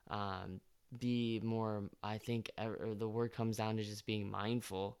 Um, be more, I think, the word comes down to just being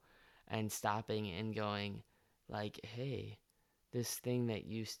mindful and stopping and going, like, hey, this thing that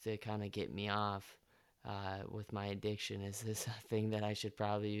used to kind of get me off with my addiction, is this a thing that I should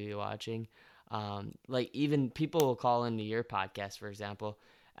probably be watching? Like, even people will call into your podcast, for example,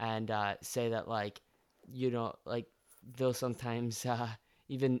 and say that, like, like, they'll sometimes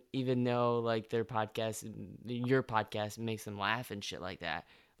even though like your podcast makes them laugh and shit like that,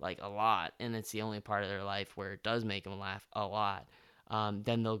 like a lot, and it's the only part of their life where it does make them laugh a lot.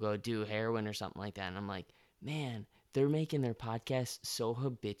 Then they'll go do heroin or something like that, and I'm like, man, they're making their podcast so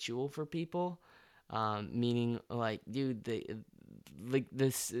habitual for people, meaning like, dude, they like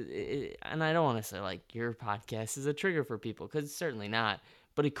this, and I don't want to say like your podcast is a trigger for people, because it's certainly not,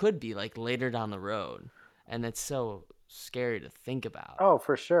 but it could be like later down the road, and it's so scary to think about. Oh,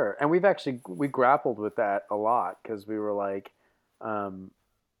 for sure. And we grappled with that a lot because we were like, um,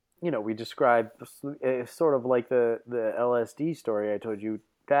 we described sort of like the LSD story I told you,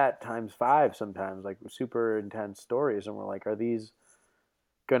 that times five sometimes, like super intense stories, and we're like, are these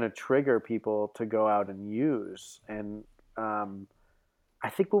going to trigger people to go out and use? And um, I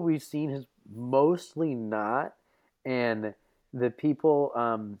think what we've seen is mostly not, and the people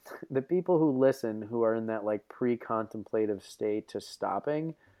the people who listen, who are in that like pre-contemplative state to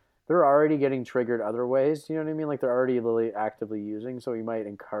stopping, they're already getting triggered other ways. You know what I mean? Like they're already really actively using, so we might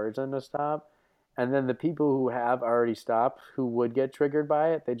encourage them to stop. And then the people who have already stopped, who would get triggered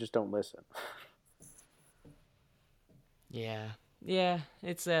by it, they just don't listen. Yeah. Yeah,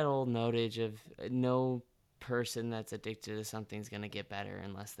 it's that old notage of no person that's addicted to something's going to get better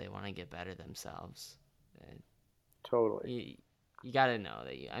unless they want to get better themselves. Uh, Totally. You, you got to know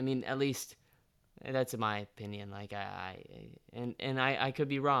that I mean, at least that's my opinion. Like I could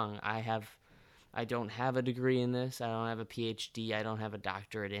be wrong. I don't have a degree in this. I don't have a PhD. I don't have a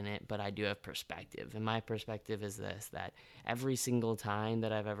doctorate in it, but I do have perspective. And my perspective is this, that every single time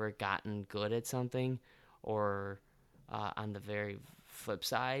that I've ever gotten good at something, or on the very flip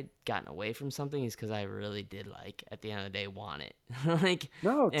side, gotten away from something, is because I really did, like, at the end of the day, want it. Like,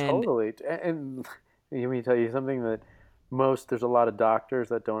 No, and totally. And let me tell you something that there's a lot of doctors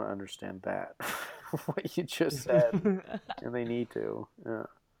that don't understand that, what you just said, and they need to. Yeah.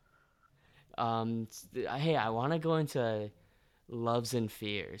 hey, I want to go into Loves and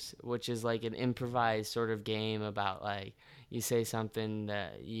Fears, which is like an improvised sort of game about, like, you say something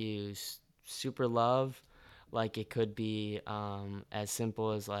that you super love. Like, it could be as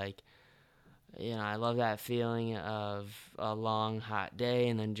simple as, like, I love that feeling of a long hot day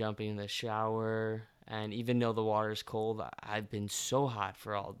and then jumping in the shower. And even though the water's cold, I've been so hot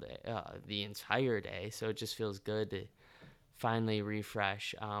for all day, the entire day. So it just feels good to finally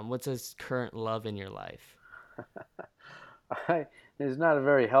refresh. What's a current love in your life? It's not a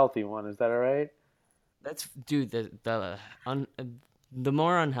very healthy one. Is that all right? That's, dude. The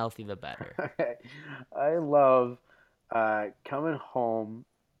more unhealthy, the better. Okay. I love coming home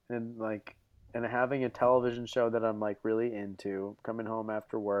and like and having a television show that I'm like really into. Coming home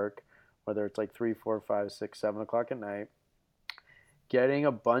after work, whether it's like 3, 4, 5, 6, 7 o'clock at night, getting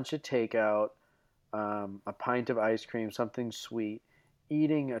a bunch of takeout, a pint of ice cream, something sweet,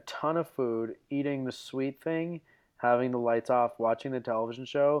 eating a ton of food, eating the sweet thing, having the lights off, watching the television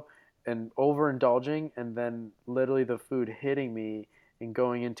show, and overindulging, and then literally the food hitting me and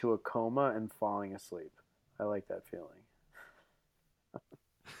going into a coma and falling asleep. I like that feeling.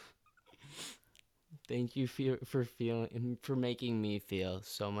 Thank you for making me feel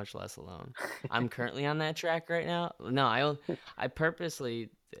so much less alone. I'm currently on that track right now. No, I purposely,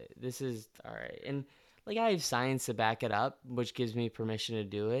 this is all right, and like, I have science to back it up, which gives me permission to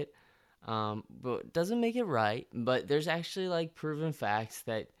do it. But it doesn't make it right. But there's actually, like, proven facts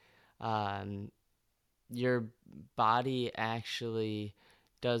that um, your body actually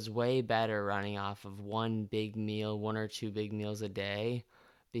does way better running off of one or two big meals a day,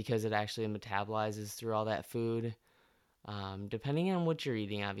 because it actually metabolizes through all that food. Depending on what you're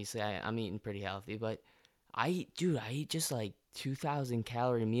eating, obviously, I'm eating pretty healthy, but I eat just like 2,000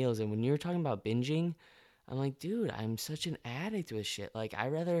 calorie meals. And when you're talking about binging, I'm like, dude, I'm such an addict with shit. Like, I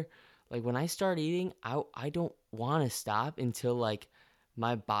rather, like, when I start eating, I don't want to stop until, like,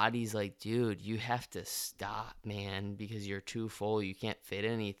 my body's like, dude, you have to stop, man, because you're too full. You can't fit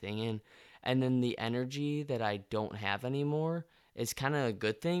anything in. And then the energy that I don't have anymore is kind of a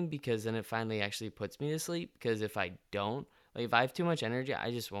good thing, because then it finally actually puts me to sleep. Because if I don't, like, if I have too much energy,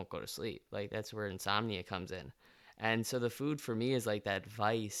 I just won't go to sleep. Like, that's where insomnia comes in. And so the food for me is like that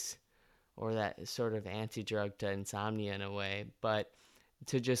vice, or that sort of anti-drug to insomnia in a way. But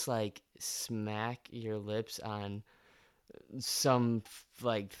to just, like, smack your lips on some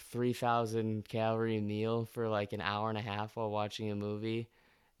like 3,000 calorie meal for like an hour and a half while watching a movie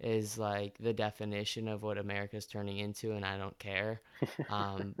is like the definition of what America's turning into, and I don't care.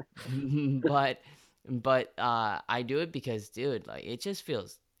 Um, but I do it because, dude, like, it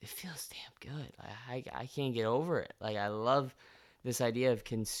feels damn good. Like, I can't get over it. Like, I love this idea of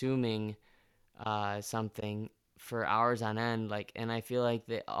consuming something for hours on end, like, and I feel like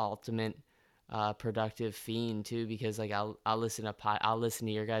the ultimate productive fiend too, because like I'll listen to I'll listen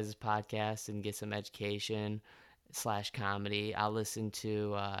to your guys' podcast and get some education slash comedy. I'll listen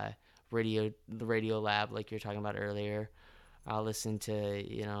to the Radio Lab, like you're talking about earlier. I'll listen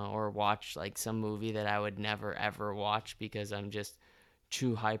to, or watch like some movie that I would never ever watch because I'm just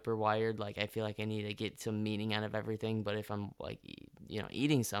too hyper wired. Like I feel like I need to get some meaning out of everything. But if I'm like,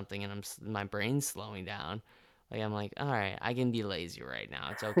 eating something and my brain's slowing down, like I'm like, all right, I can be lazy right now.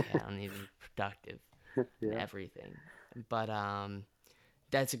 It's okay. I don't need to be productive and Yeah. everything. But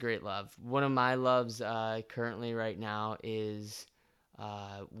that's a great love. One of my loves currently right now is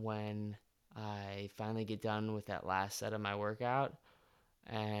when I finally get done with that last set of my workout,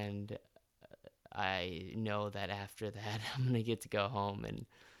 and I know that after that I'm gonna get to go home and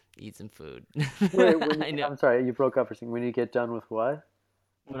eat some food. Wait, I know I'm sorry, you broke up for a second. When you get done with what?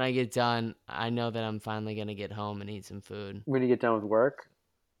 when I get done, I know that I'm finally gonna get home and eat some food. When you get done with work?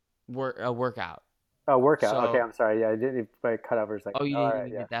 A workout. Oh, workout. Okay, So, I'm sorry. Yeah, I didn't. I cut out for a second. oh, you All didn't right.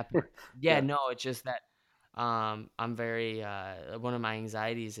 even Yeah. get that part. Yeah, Yeah. no, it's just that I'm very one of my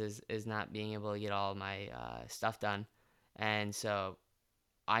anxieties is not being able to get all of my stuff done, and so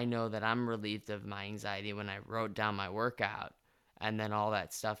I know that I'm relieved of my anxiety when I wrote down my workout, and then all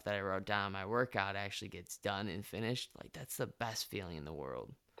that stuff that I wrote down in my workout actually gets done and finished. Like that's the best feeling in the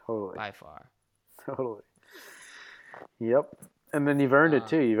world Totally. by far. Totally. Yep. And then you've earned it Uh,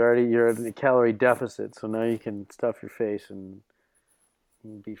 too. You're at a calorie deficit, so now you can stuff your face and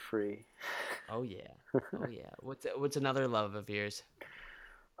be free. oh yeah, oh yeah. What's another love of yours?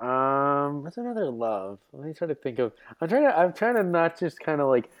 What's another love? Let me try to think of. I'm trying to not just kind of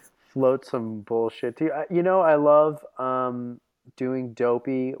like float some bullshit to you. I love doing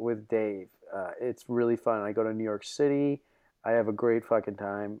Dopey with Dave. It's really fun. I go to New York City. I have a great fucking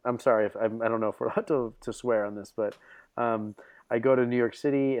time. I'm sorry if I don't know if we're allowed to swear on this, but um, I go to New York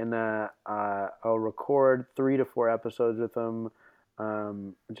City and I'll record 3 to 4 episodes with them.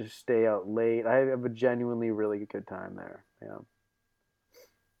 Just stay out late. I have a genuinely really good time there. Yeah.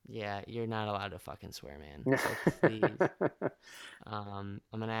 Yeah, you're not allowed to fucking swear, man. So please, I'm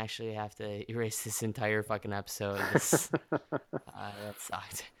gonna actually have to erase this entire fucking episode. This that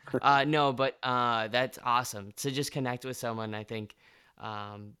sucked. No, but that's awesome to just connect with someone. I think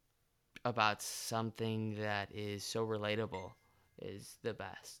um, about something that is so relatable is the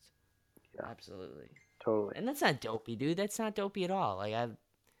best. Yeah, Absolutely. totally. And that's not dopey, dude. That's not dopey at all. Like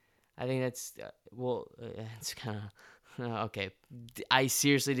I think that's it's kind of okay. I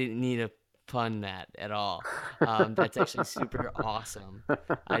seriously didn't need to pun that at all. That's actually super awesome.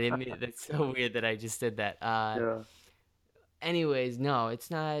 I didn't mean that's so weird that I just did that. Yeah, Anyways, no,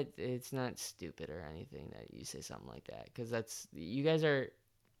 it's not stupid or anything that you say something like that because that's you guys are.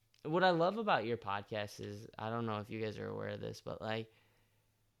 What I love about your podcast is I don't know if you guys are aware of this, but like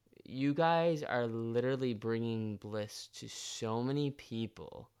you guys are literally bringing bliss to so many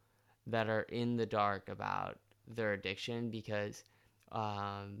people that are in the dark about their addiction because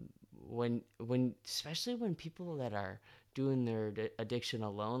when especially when people that are doing their addiction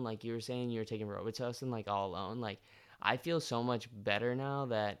alone, like you were saying you were taking Robitussin like all alone, like I feel so much better now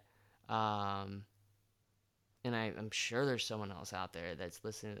that um and I'm sure there's someone else out there that's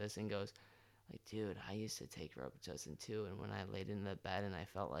listening to this and goes like, dude, I used to take Robitussin too, and when I laid in the bed and I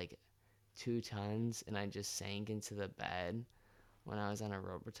felt like 2 tons and I just sank into the bed when I was on a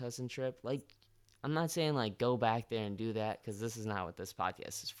Robitussin trip. Like, I'm not saying like go back there and do that because this is not what this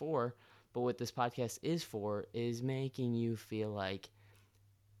podcast is for. But what this podcast is for is making you feel like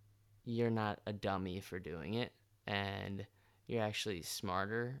you're not a dummy for doing it and you're actually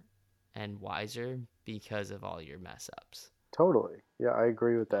smarter and wiser because of all your mess ups. totally. Yeah, I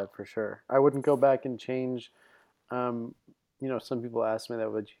agree with that for sure. I wouldn't go back and change. Um, some people ask me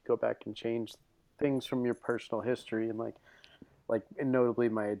that would you go back and change things from your personal history and and notably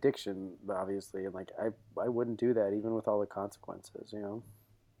my addiction, obviously, and like I wouldn't do that even with all the consequences.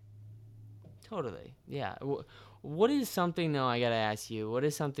 Totally. Yeah. What is something though? I gotta ask you. What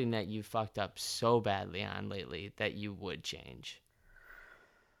is something that you fucked up so badly on lately that you would change?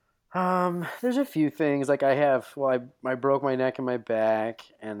 There's a few things like I broke my neck and my back,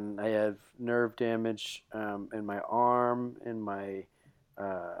 and I have nerve damage in my arm, in my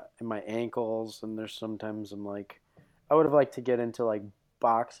ankles, and there's sometimes I'm like, I would have liked to get into like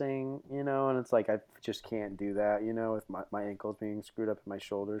boxing, and it's like I just can't do that, with my ankles being screwed up and my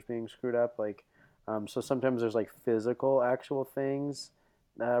shoulders being screwed up, like, so sometimes there's like physical actual things.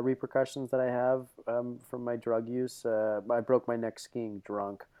 Repercussions that I have from my drug use. I broke my neck skiing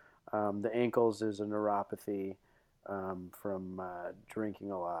drunk. The ankles is a neuropathy from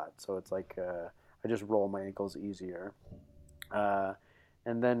drinking a lot. So it's like I just roll my ankles easier. Uh,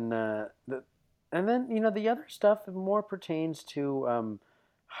 and then and then the other stuff more pertains to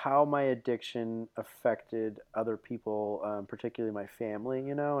how my addiction affected other people, particularly my family.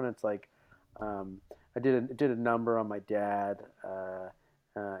 And it's like um, I did a number on my dad.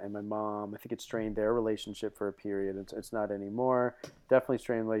 And my mom. I think it strained their relationship for a period. It's not anymore. Definitely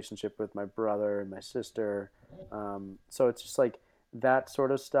strained relationship with my brother and my sister. So it's just like that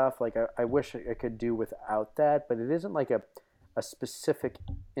sort of stuff. Like I wish I could do without that, but it isn't like a specific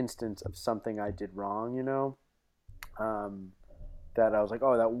instance of something I did wrong. Um, that I was like,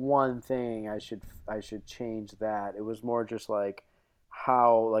 oh, that one thing I should change that. It was more just like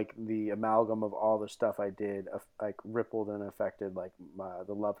how like the amalgam of all the stuff I did like rippled and affected like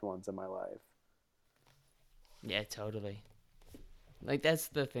the loved ones in my life. Yeah, totally. Like that's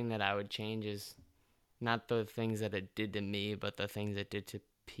the thing that I would change is not the things that it did to me, but the things it did to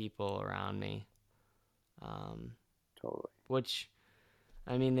people around me. Um, Totally. which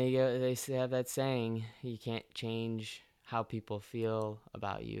I mean, have that saying, you can't change how people feel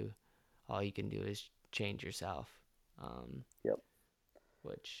about you. All you can do is change yourself. Um, Yep.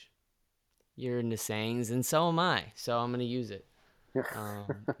 which you're into sayings, and so am I. So I'm gonna use it.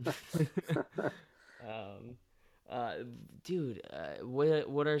 Um, um, uh, dude,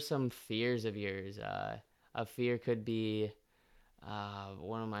 what are some fears of yours? A fear could be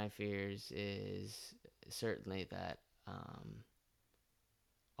one of my fears is certainly that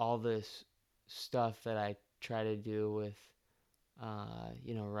all this stuff that I try to do with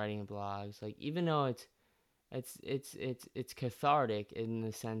writing blogs, like even though it's cathartic in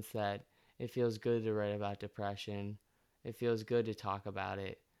the sense that it feels good to write about depression, it feels good to talk about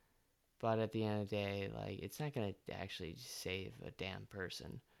it, but at the end of the day, like it's not gonna actually save a damn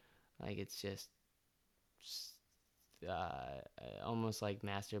person. Like it's just uh, almost like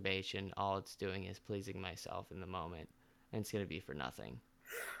masturbation. All it's doing is pleasing myself in the moment, and it's gonna be for nothing.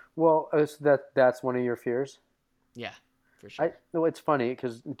 Well, that's one of your fears. Yeah, for I sure. no, it's funny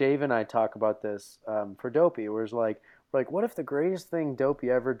because Dave and I talk about this for Dopey, where it's like, we're like, what if the greatest thing Dopey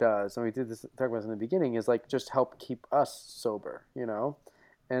ever does, and we did this talk about this in the beginning, is like just help keep us sober.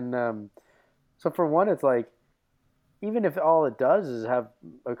 And so for one, it's like even if all it does is have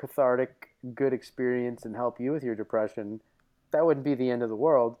a cathartic, good experience and help you with your depression, that wouldn't be the end of the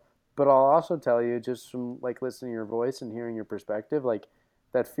world. But I'll also tell you, just from like listening to your voice and hearing your perspective, like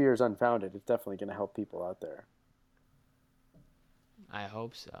that fear is unfounded. It's definitely going to help people out there. I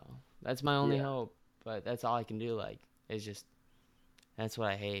hope so. That's my only Yeah. hope, but that's all I can do. Like, it's just that's what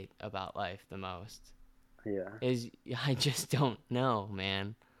I hate about life the most. Yeah. Is I just don't know,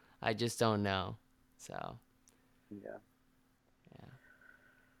 man. I just don't know. So, Yeah. yeah.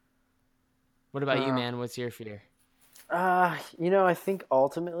 What about you, Uh, man? What's your fear? I think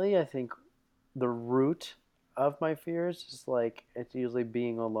ultimately, I think the root of my fears is like it's usually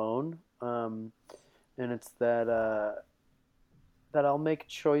being alone, and it's that I'll make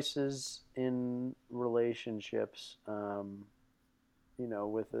choices in relationships,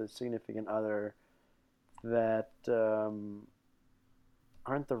 with a significant other that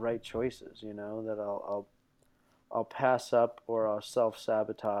aren't the right choices. That I'll pass up or I'll self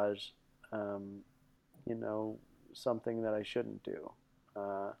sabotage, um, you know, something that I shouldn't do.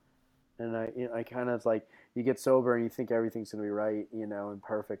 Uh, and I kind of like you get sober and you think everything's gonna be right, and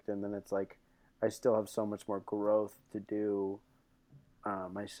perfect, and then it's like I still have so much more growth to do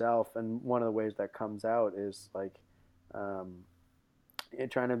myself. And one of the ways that comes out is like um,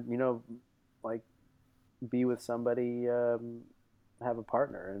 trying to like be with somebody, have a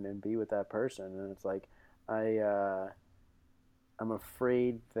partner, and be with that person. And it's like I I'm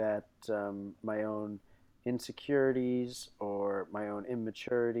afraid that my own insecurities or my own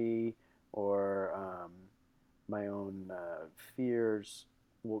immaturity or my own fears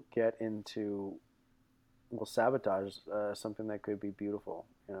will get into will sabotage something that could be beautiful.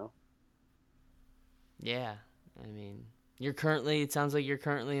 Yeah, I mean, you're currently. It sounds like you're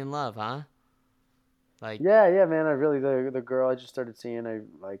currently in love, huh? Like, Yeah, man. I really the girl I just started seeing. I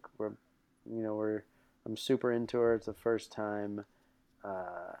like we're I'm super into her. It's the first time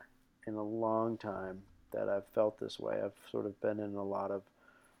uh, in a long time that I've felt this way. I've sort of been in a lot of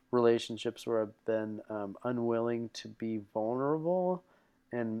relationships where I've been unwilling to be vulnerable.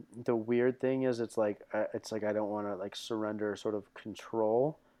 And the weird thing is, it's like I don't want to like surrender sort of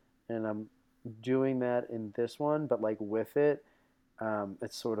control, and I'm doing that in this one. But like with it,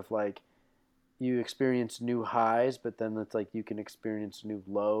 it's sort of like you experience new highs, but then it's like you can experience new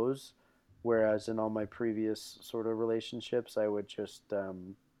lows. Whereas in all my previous sort of relationships, I would just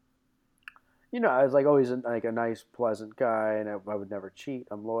I was like always like a nice, pleasant guy, and I would never cheat.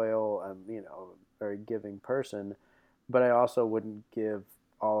 I'm loyal. I'm a very giving person, but I also wouldn't give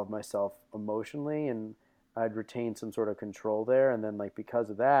all of myself emotionally, and I'd retain some sort of control there. And then like because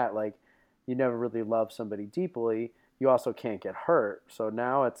of that, like you never really love somebody deeply. You also can't get hurt. So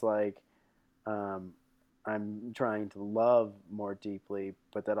now it's like um, I'm trying to love more deeply,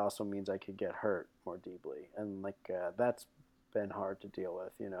 but that also means I could get hurt more deeply, and like that's been hard to deal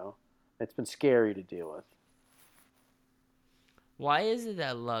with. It's been scary to deal with. Why is it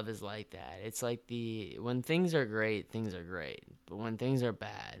that love is like that? It's like when things are great, things are great, but when things are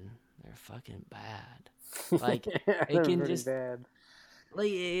bad, they're fucking bad. Like Yeah, it they're can pretty just bad.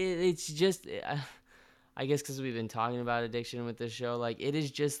 like it's just I guess because we've been talking about addiction with this show, like it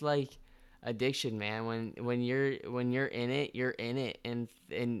is just like addiction, man. When you're in it, you're in it, and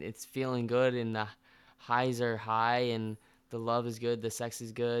it's feeling good, and the highs are high, and the love is good, the sex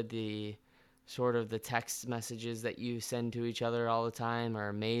is good, the sort of the text messages that you send to each other all the time are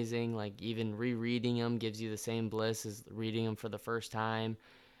amazing. Like even rereading them gives you the same bliss as reading them for the first time.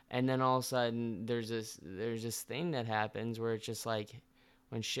 And then all of a sudden there's this thing that happens where it's just like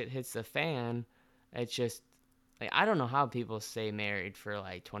when shit hits the fan, it's just like I don't know how people stay married for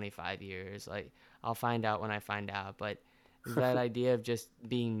like 25 years. Like I'll find out when I find out, but that idea of just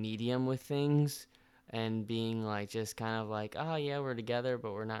being medium with things and being like just kind of like, oh yeah, we're together,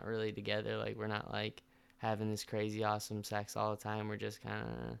 but we're not really together. Like we're not like having this crazy awesome sex all the time. We're just kind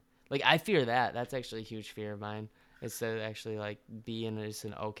of like I fear that. That's actually a huge fear of mine. Is to actually like be in just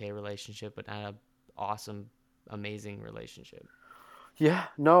an okay relationship, but not a awesome, amazing relationship. Yeah,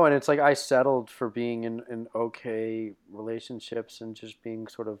 no, and it's like I settled for being in okay relationships and just being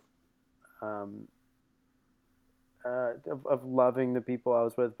sort of um, of loving the people I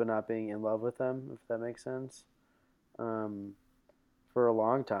was with, but not being in love with them, if that makes sense. Um, for a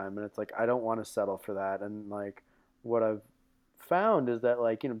long time, and it's like I don't want to settle for that. And like what I've found is that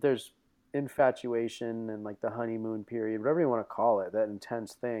like there's infatuation and like the honeymoon period, whatever you want to call it, that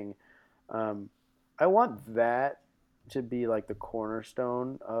intense thing. Um, I want that to be like the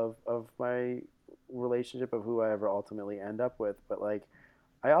cornerstone of my relationship of who I ever ultimately end up with. But like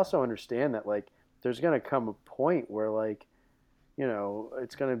I also understand that like there's gonna come a point where like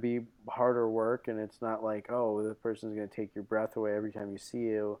it's going to be harder work, and it's not like, oh, the person's going to take your breath away every time you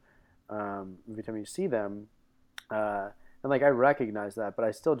see them. And like, I recognize that, but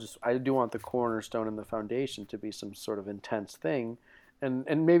I do want the cornerstone and the foundation to be some sort of intense thing. And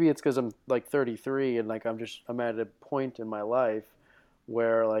maybe it's because I'm like 33 and like I'm at a point in my life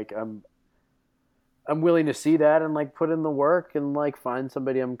where like I'm willing to see that and like put in the work and like find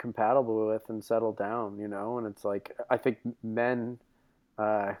somebody I'm compatible with and settle down. And it's like I think men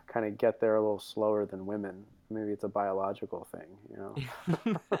kind of get there a little slower than women. Maybe it's a biological thing. Yeah,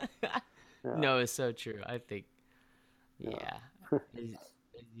 No, it's so true. I think, yeah. yeah. Is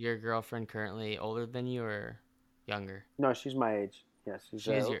your girlfriend currently older than you or younger? No, she's my age. Yeah, she's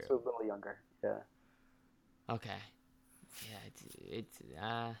She's a your little younger. Yeah. okay. Yeah, it's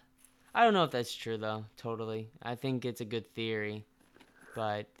I don't know if that's true though. Totally, I think it's a good theory,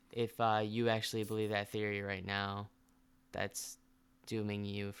 but if you actually believe that theory right now, that's dooming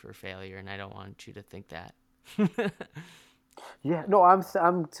you for failure, and I don't want you to think that. Yeah. No, I'm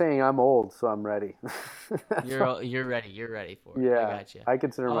saying I'm old, so I'm ready. That's all. You're ready. You're ready for it. I Yeah, got you. I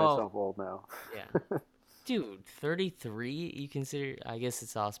consider Oh myself old now. yeah, dude, 33. You consider? I guess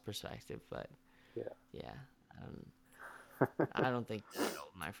it's all perspective, but Yeah. yeah, um, I don't think you're that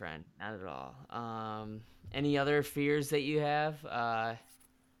old, my friend. Not at all. Any other fears that you have?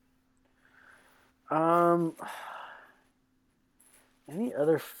 Um, any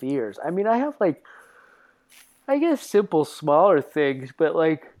other fears? I mean, I have like, I guess simple, smaller things, but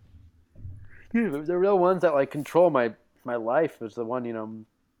like, the real ones that like control my life is the one,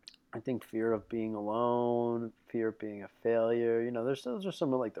 I think fear of being alone, fear of being a failure. Those are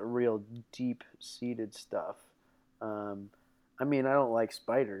some of like the real deep seated stuff. Um, I mean, I don't like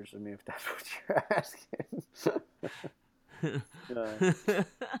spiders. I mean, if that's what you're asking. uh,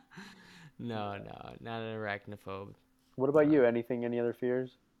 No, no, not an arachnophobe. what about No. you? Any other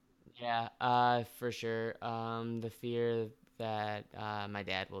fears? Yeah, for sure. The fear that my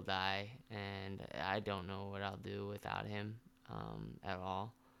dad will die, and I don't know what I'll do without him, at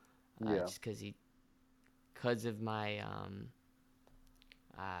all. Yeah. Just because of my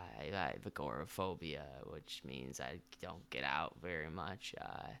I have agoraphobia, which means I don't get out very much.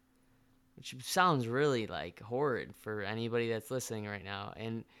 Which sounds really like horrid for anybody that's listening right now,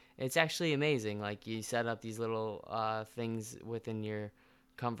 and it's actually amazing. Like you set up these little things within your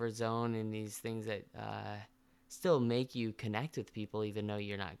comfort zone, and these things that still make you connect with people even though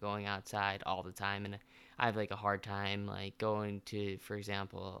you're not going outside all the time. And I have like a hard time like going to, for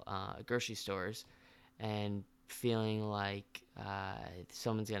example, grocery stores and feeling like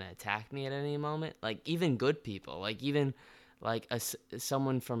someone's gonna attack me at any moment. Like even good people, like even like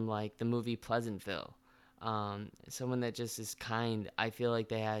someone from like the movie Pleasantville, someone that just is kind. I feel like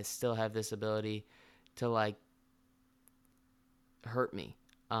they still have this ability to like hurt me.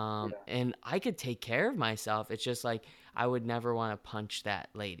 Yeah. And I could take care of myself. It's just like I would never want to punch that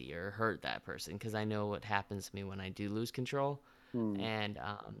lady or hurt that person because I know what happens to me when I do lose control. Hmm. And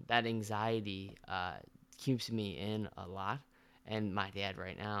that anxiety keeps me in a lot. And my dad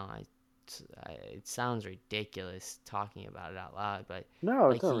right now, it sounds ridiculous talking about it out loud, but No,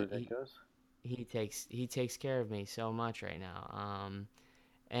 like it's not ridiculous. he takes care of me so much right now.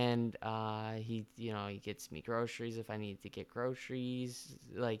 And he gets me groceries if I need to get groceries.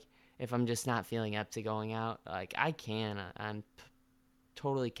 Like if I'm just not feeling up to going out, like I can. I'm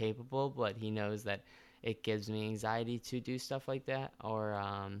totally capable, but he knows that it gives me anxiety to do stuff like that. Or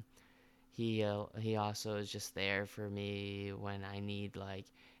he also is just there for me when I need like,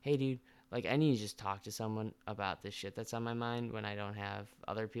 hey dude, like I need to just talk to someone about this shit that's on my mind when I don't have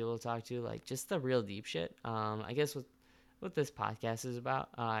other people to talk to, like just the real deep shit. I guess what this podcast is about,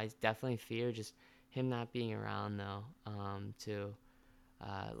 I definitely fear just him not being around though, to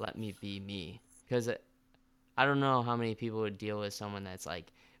let me be me, because I don't know how many people would deal with someone that's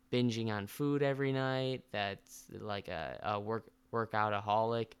like binging on food every night, that's like a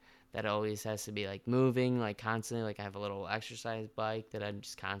workoutaholic that always has to be like moving like constantly. Like I have a little exercise bike that I'm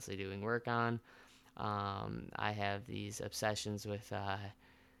just constantly doing work on. I have these obsessions with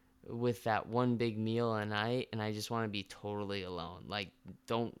that one big meal a night, and I just want to be totally alone. Like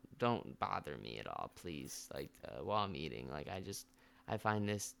don't bother me at all, please. Like while I'm eating, like I find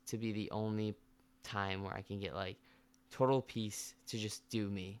this to be the only time where I can get like total peace to just do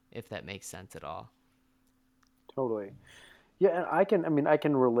me, if that makes sense at all. Totally. Yeah, and I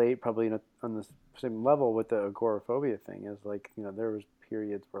can relate probably on the same level with the agoraphobia thing. Is like, there was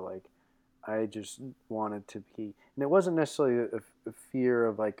periods where like I just wanted to be, and it wasn't necessarily a fear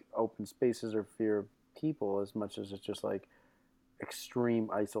of like open spaces or fear of people as much as it's just like extreme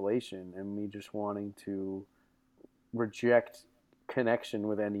isolation and me just wanting to reject connection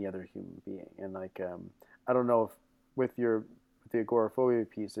with any other human being. And like, I don't know if with the agoraphobia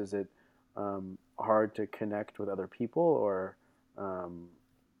piece, is it hard to connect with other people, or um,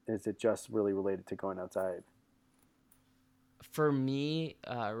 is it just really related to going outside? For me,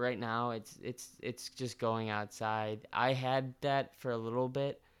 right now, it's just going outside. I had that for a little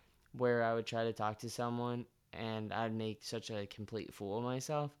bit, where I would try to talk to someone and I'd make such a complete fool of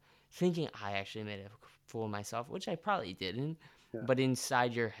myself, thinking I actually made a fool of myself, which I probably didn't. Yeah. But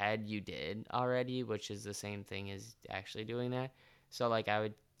inside your head, you did already, which is the same thing as actually doing that. So, like, I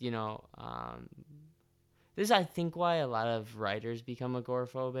would, this is, I think, why a lot of writers become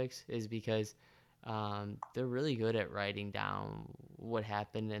agoraphobics, is because they're really good at writing down what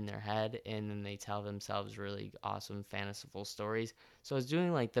happened in their head, and then they tell themselves really awesome, fanciful stories. So I was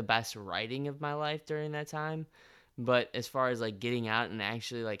doing like the best writing of my life during that time. But as far as like getting out and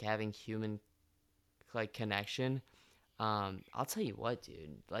actually like having human like connection, I'll tell you what,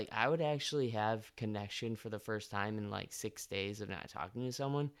 dude. Like I would actually have connection for the first time in like 6 days of not talking to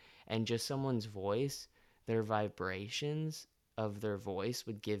someone, and just someone's voice, their vibrations of their voice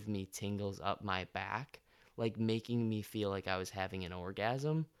would give me tingles up my back, like making me feel like I was having an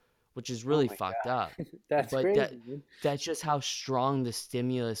orgasm, which is Oh really my fucked up. god, that's But crazy, dude. that's just how strong the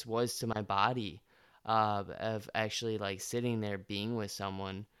stimulus was to my body, of actually like sitting there being with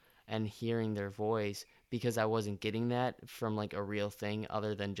someone and hearing their voice, because I wasn't getting that from like a real thing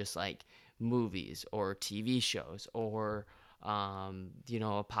other than just like movies or TV shows or a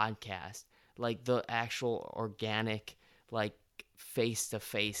podcast. Like the actual organic, like face to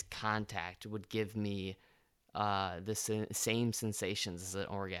face contact would give me the same sensations as an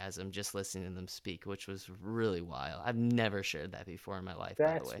orgasm just listening to them speak, which was really wild. I've never shared that before in my life, by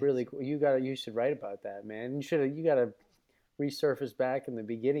the That's way. really cool. You should write about that, man. You gotta resurface back in the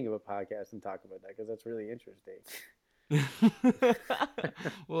beginning of a podcast and talk about that because that's really interesting.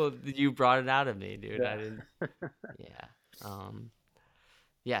 Well, you brought it out of me, dude. I Yeah. didn't. Yeah. Um.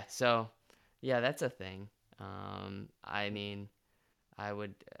 Yeah. So, yeah, that's a thing. I mean, I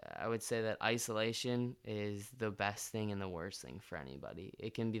would I would say that isolation is the best thing and the worst thing for anybody.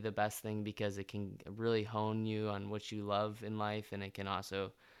 It can be the best thing because it can really hone you on what you love in life, and it can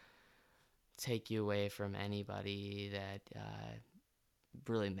also take you away from anybody that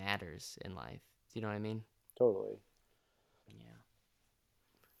really matters in life. Do you know what I mean? Totally.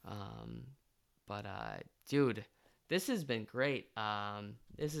 Yeah. Um, But dude, this has been great.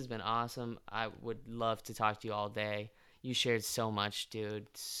 This has been awesome. I would love to talk to you all day. You shared so much, dude.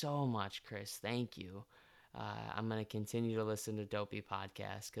 So much, Chris. Thank you. I'm gonna continue to listen to Dopey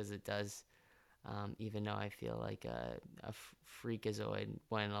podcast because it does. Even though I feel like a freakazoid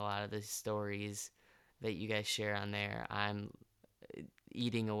when a lot of the stories that you guys share on there, I'm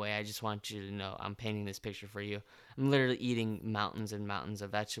eating away. I just want you to know I'm painting this picture for you. I'm literally eating mountains and mountains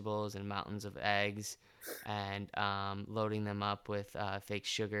of vegetables and mountains of eggs and loading them up with fake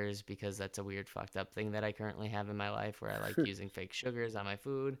sugars because that's a weird fucked up thing that I currently have in my life where I like using fake sugars on my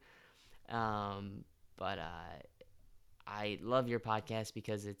food. But I love your podcast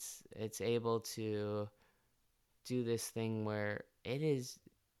because it's able to do this thing where it's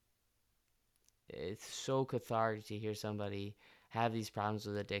so cathartic to hear somebody have these problems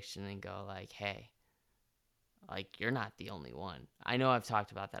with addiction and go like, hey, like you're not the only one. I know I've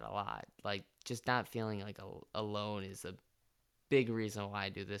talked about that a lot. Like just not feeling like alone is a big reason why I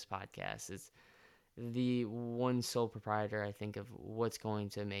do this podcast. It's the one sole proprietor I think of what's going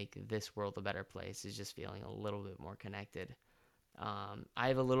to make this world a better place is just feeling a little bit more connected. I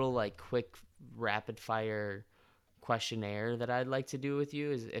have a little like quick rapid fire questionnaire that I'd like to do with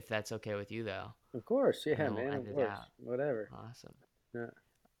you, is if that's okay with you though. Of course, And yeah, then we'll man, end of it course, out. whatever. Awesome.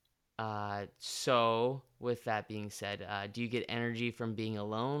 Yeah, So with that being said, do you get energy from being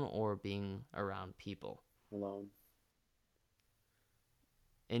alone or being around people? alone,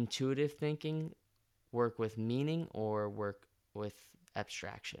 Intuitive thinking, work with meaning or work with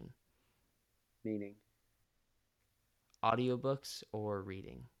abstraction? meaning. Audiobooks or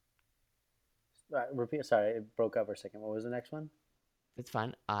reading? Repeat. Sorry, it broke up for a second. What was the next one? That's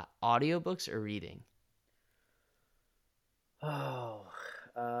fine. Audiobooks or reading? Oh,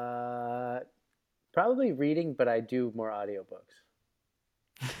 probably reading, but I do more audiobooks.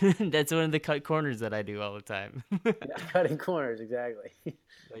 That's one of the cut corners that I do all the time. Yeah, cutting corners, exactly.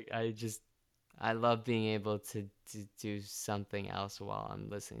 Like I love being able to do something else while I'm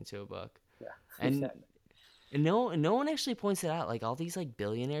listening to a book. Yeah, And exactly. no one actually points it out. Like all these like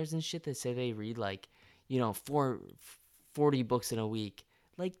billionaires and shit that say they read like, 40 books in a week.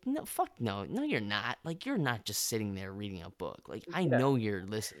 Like no, fuck no. No, you're not. Like you're not just sitting there reading a book. Like I Yeah. know you're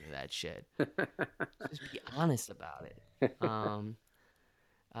listening to that shit. Just be honest about it. Um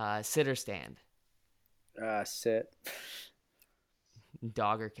Sit or stand? Sit.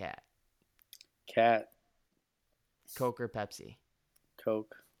 Dog or cat? Cat. Coke or Pepsi?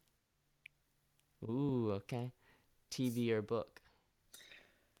 Coke. Ooh, okay. TV or book?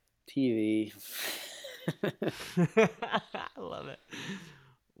 TV. I love it.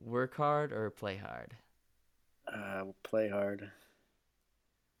 Work hard or play hard? Play hard.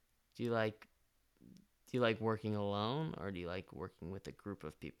 Do you like working alone or do you like working with a group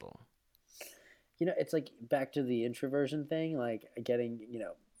of people? It's like back to the introversion thing. Like I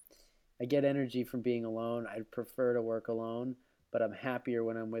get energy from being alone. I prefer to work alone, but I'm happier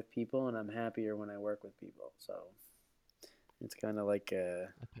when I'm with people, and I'm happier when I work with people. So it's kind of like A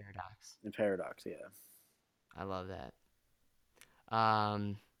paradox. a paradox. Yeah. I love that.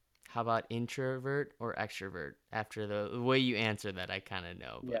 How about introvert or extrovert? After the way you answer that, I kind of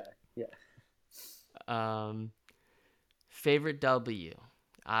know. Yeah. Yeah. Favorite W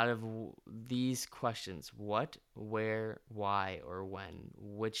out of these questions: what, where, why, or when?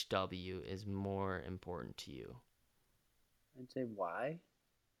 Which W is more important to you? I'd say why.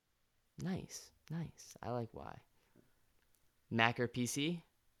 Nice, nice. I like why. Mac or PC?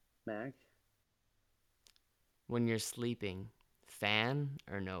 Mac. When you're sleeping, fan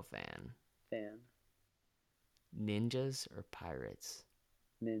or no fan? Fan. Ninjas or pirates?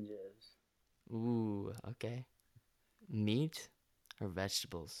 Ninjas. Ooh, okay. Meat or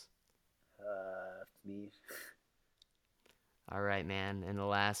vegetables? Meat. All right, man. And the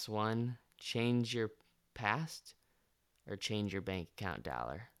last one, change your past or change your bank account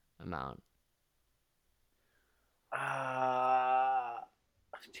dollar amount?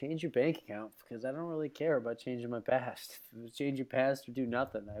 Change your bank account because I don't really care about changing my past. If it was change your past or do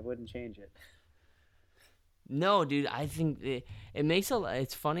nothing, I wouldn't change it. No, dude, I think it makes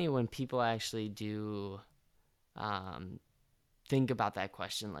it's funny when people actually do um, think about that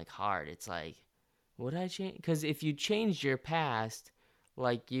question like hard. It's like, would I change? Because if you changed your past,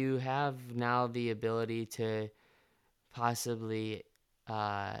 like you have now the ability to possibly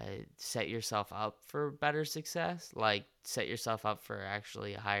set yourself up for better success, like set yourself up for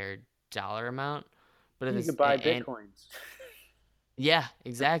actually a higher dollar amount. But if You it's could buy and bitcoins. yeah,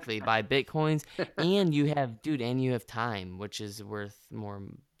 exactly, buy bitcoins, and you have dude, and you have time, which is worth more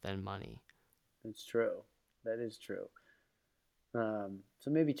than money. It's true. That is true. So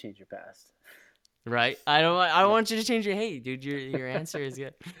maybe change your past. Right? I don't want you to change your hey, dude. Your answer is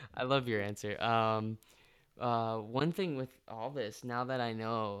good. I love your answer. One thing with all this, now that I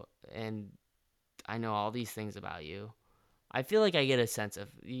know and I know all these things about you, I feel like I get a sense of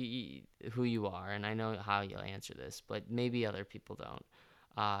who you are, and I know how you'll answer this, but maybe other people don't.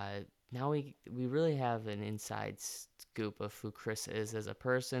 Now we really have an inside scoop of who Chris is as a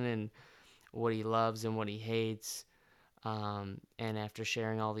person and what he loves and what he hates. And after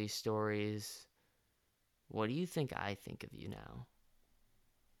sharing all these stories, what do you think I think of you now?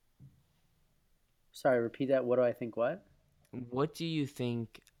 Sorry, repeat that. What do I think? What? What do you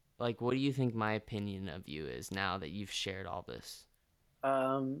think? Like, what do you think my opinion of you is now that you've shared all this?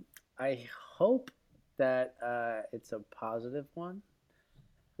 Um, I hope that it's a positive one.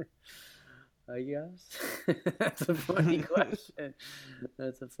 I guess that's a funny question.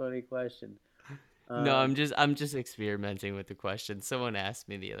 That's a funny question. No, Um, I'm just experimenting with the question. Someone asked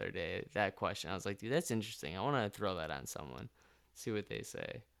me the other day that question. I was like, dude, that's interesting. I want to throw that on someone, see what they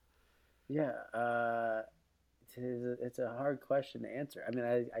say. yeah, it's a hard question to answer. I mean,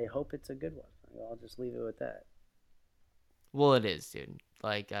 I hope it's a good one. I'll just leave it with that. Well, it is, dude.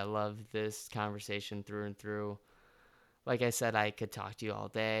 Like, I love this conversation through and through. Like I said, I could talk to you all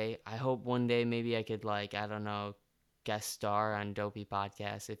day. I hope one day maybe I could, like, I don't know, guest star on Dopey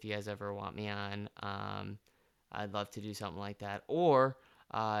Podcast if you guys ever want me on. I'd love to do something like that. Or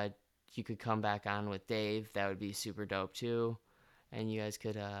uh, you could come back on with Dave. That would be super dope too. And you guys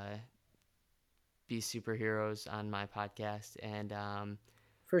could be superheroes on my podcast. And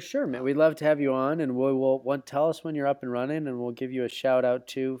For sure, man. uh, We'd love to have you on, and we'll tell us when you're up and running, and we'll give you a shout out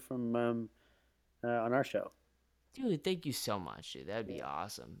too from on our show. dude, thank you so much, dude. That'd be Yeah,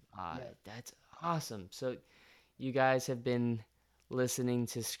 awesome. yeah. That's awesome. So you guys have been listening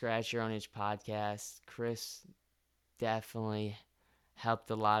to Scratch Your Own Itch podcast. Chris definitely helped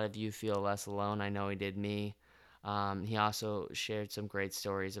a lot of you feel less alone. I know he did me. He also shared some great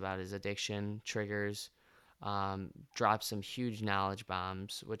stories about his addiction, triggers, dropped some huge knowledge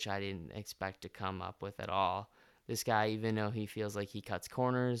bombs, which I didn't expect to come up with at all. This guy, even though he feels like he cuts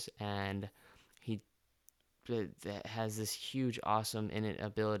corners and he that has this huge, awesome, innate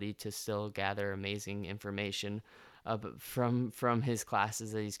ability to still gather amazing information from his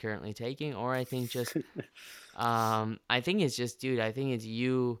classes that he's currently taking, or I think just I think it's just, dude, I think it's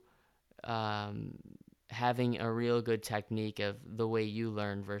you um, having a real good technique of the way you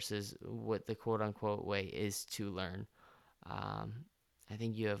learn versus what the quote unquote way is to learn. Um, I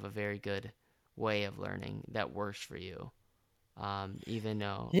think you have a very good way of learning that works for you. Even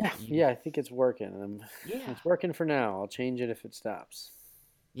though Yeah, you, yeah. I think it's working. yeah, It's working for now. I'll change it if it stops.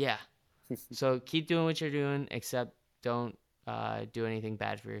 yeah. So keep doing what you're doing, except don't do anything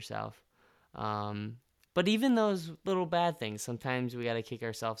bad for yourself. Um, but even those little bad things, sometimes we got to kick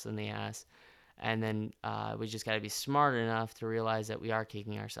ourselves in the ass. And then we just got to be smart enough to realize that we are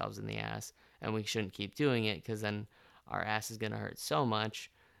kicking ourselves in the ass and we shouldn't keep doing it because then our ass is going to hurt so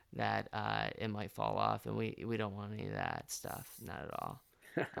much that it might fall off. And we don't want any of that stuff. Not at all.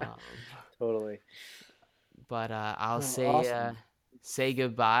 Um, Totally. but I'll Oh, awesome. say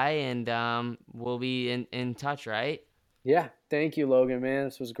goodbye and we'll be in touch, right? Yeah. Thank you, Logan. Man,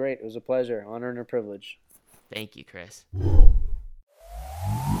 this was great. It was a pleasure, honor, and a privilege. Thank you, Chris.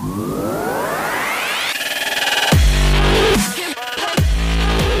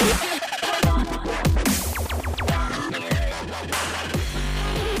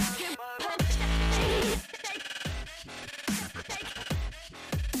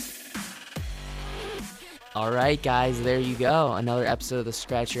 All right, guys, there you go. Another episode of the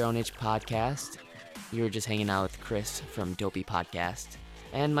Scratch Your Own Itch podcast. You were just hanging out with Chris from Dopey Podcast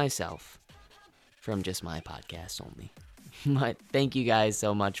and myself from just my podcast only. But thank you guys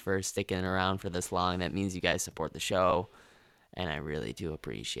so much for sticking around for this long. That means you guys support the show, and I really do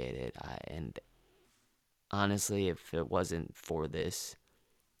appreciate it. And honestly, if it wasn't for this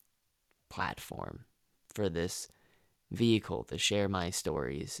platform, for this vehicle to share my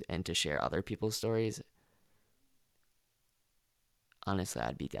stories and to share other people's stories, honestly,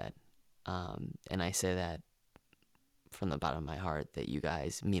 I'd be dead. And I say that from the bottom of my heart that you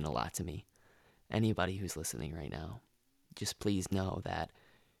guys mean a lot to me. Anybody who's listening right now, just please know that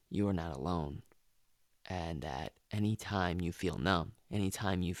you are not alone. And that anytime you feel numb,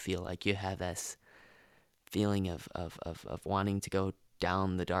 anytime you feel like you have this feeling of wanting to go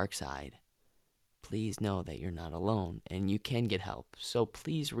down the dark side, please know that you're not alone and you can get help. So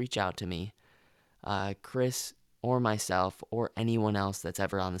please reach out to me. Chris or myself or anyone else that's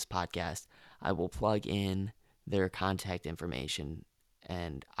ever on this podcast, I will plug in their contact information.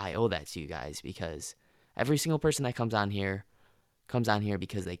 And I owe that to you guys because every single person that comes on here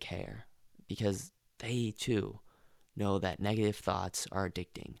because they care, because they too know that negative thoughts are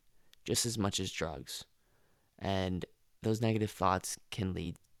addicting just as much as drugs. And those negative thoughts can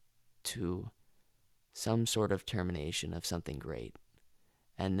lead to some sort of termination of something great.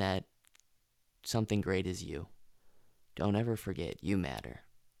 And that something great is you. Don't ever forget, you matter.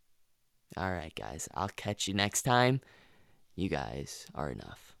 All right, guys, I'll catch you next time. You guys are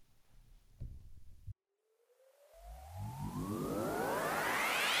enough.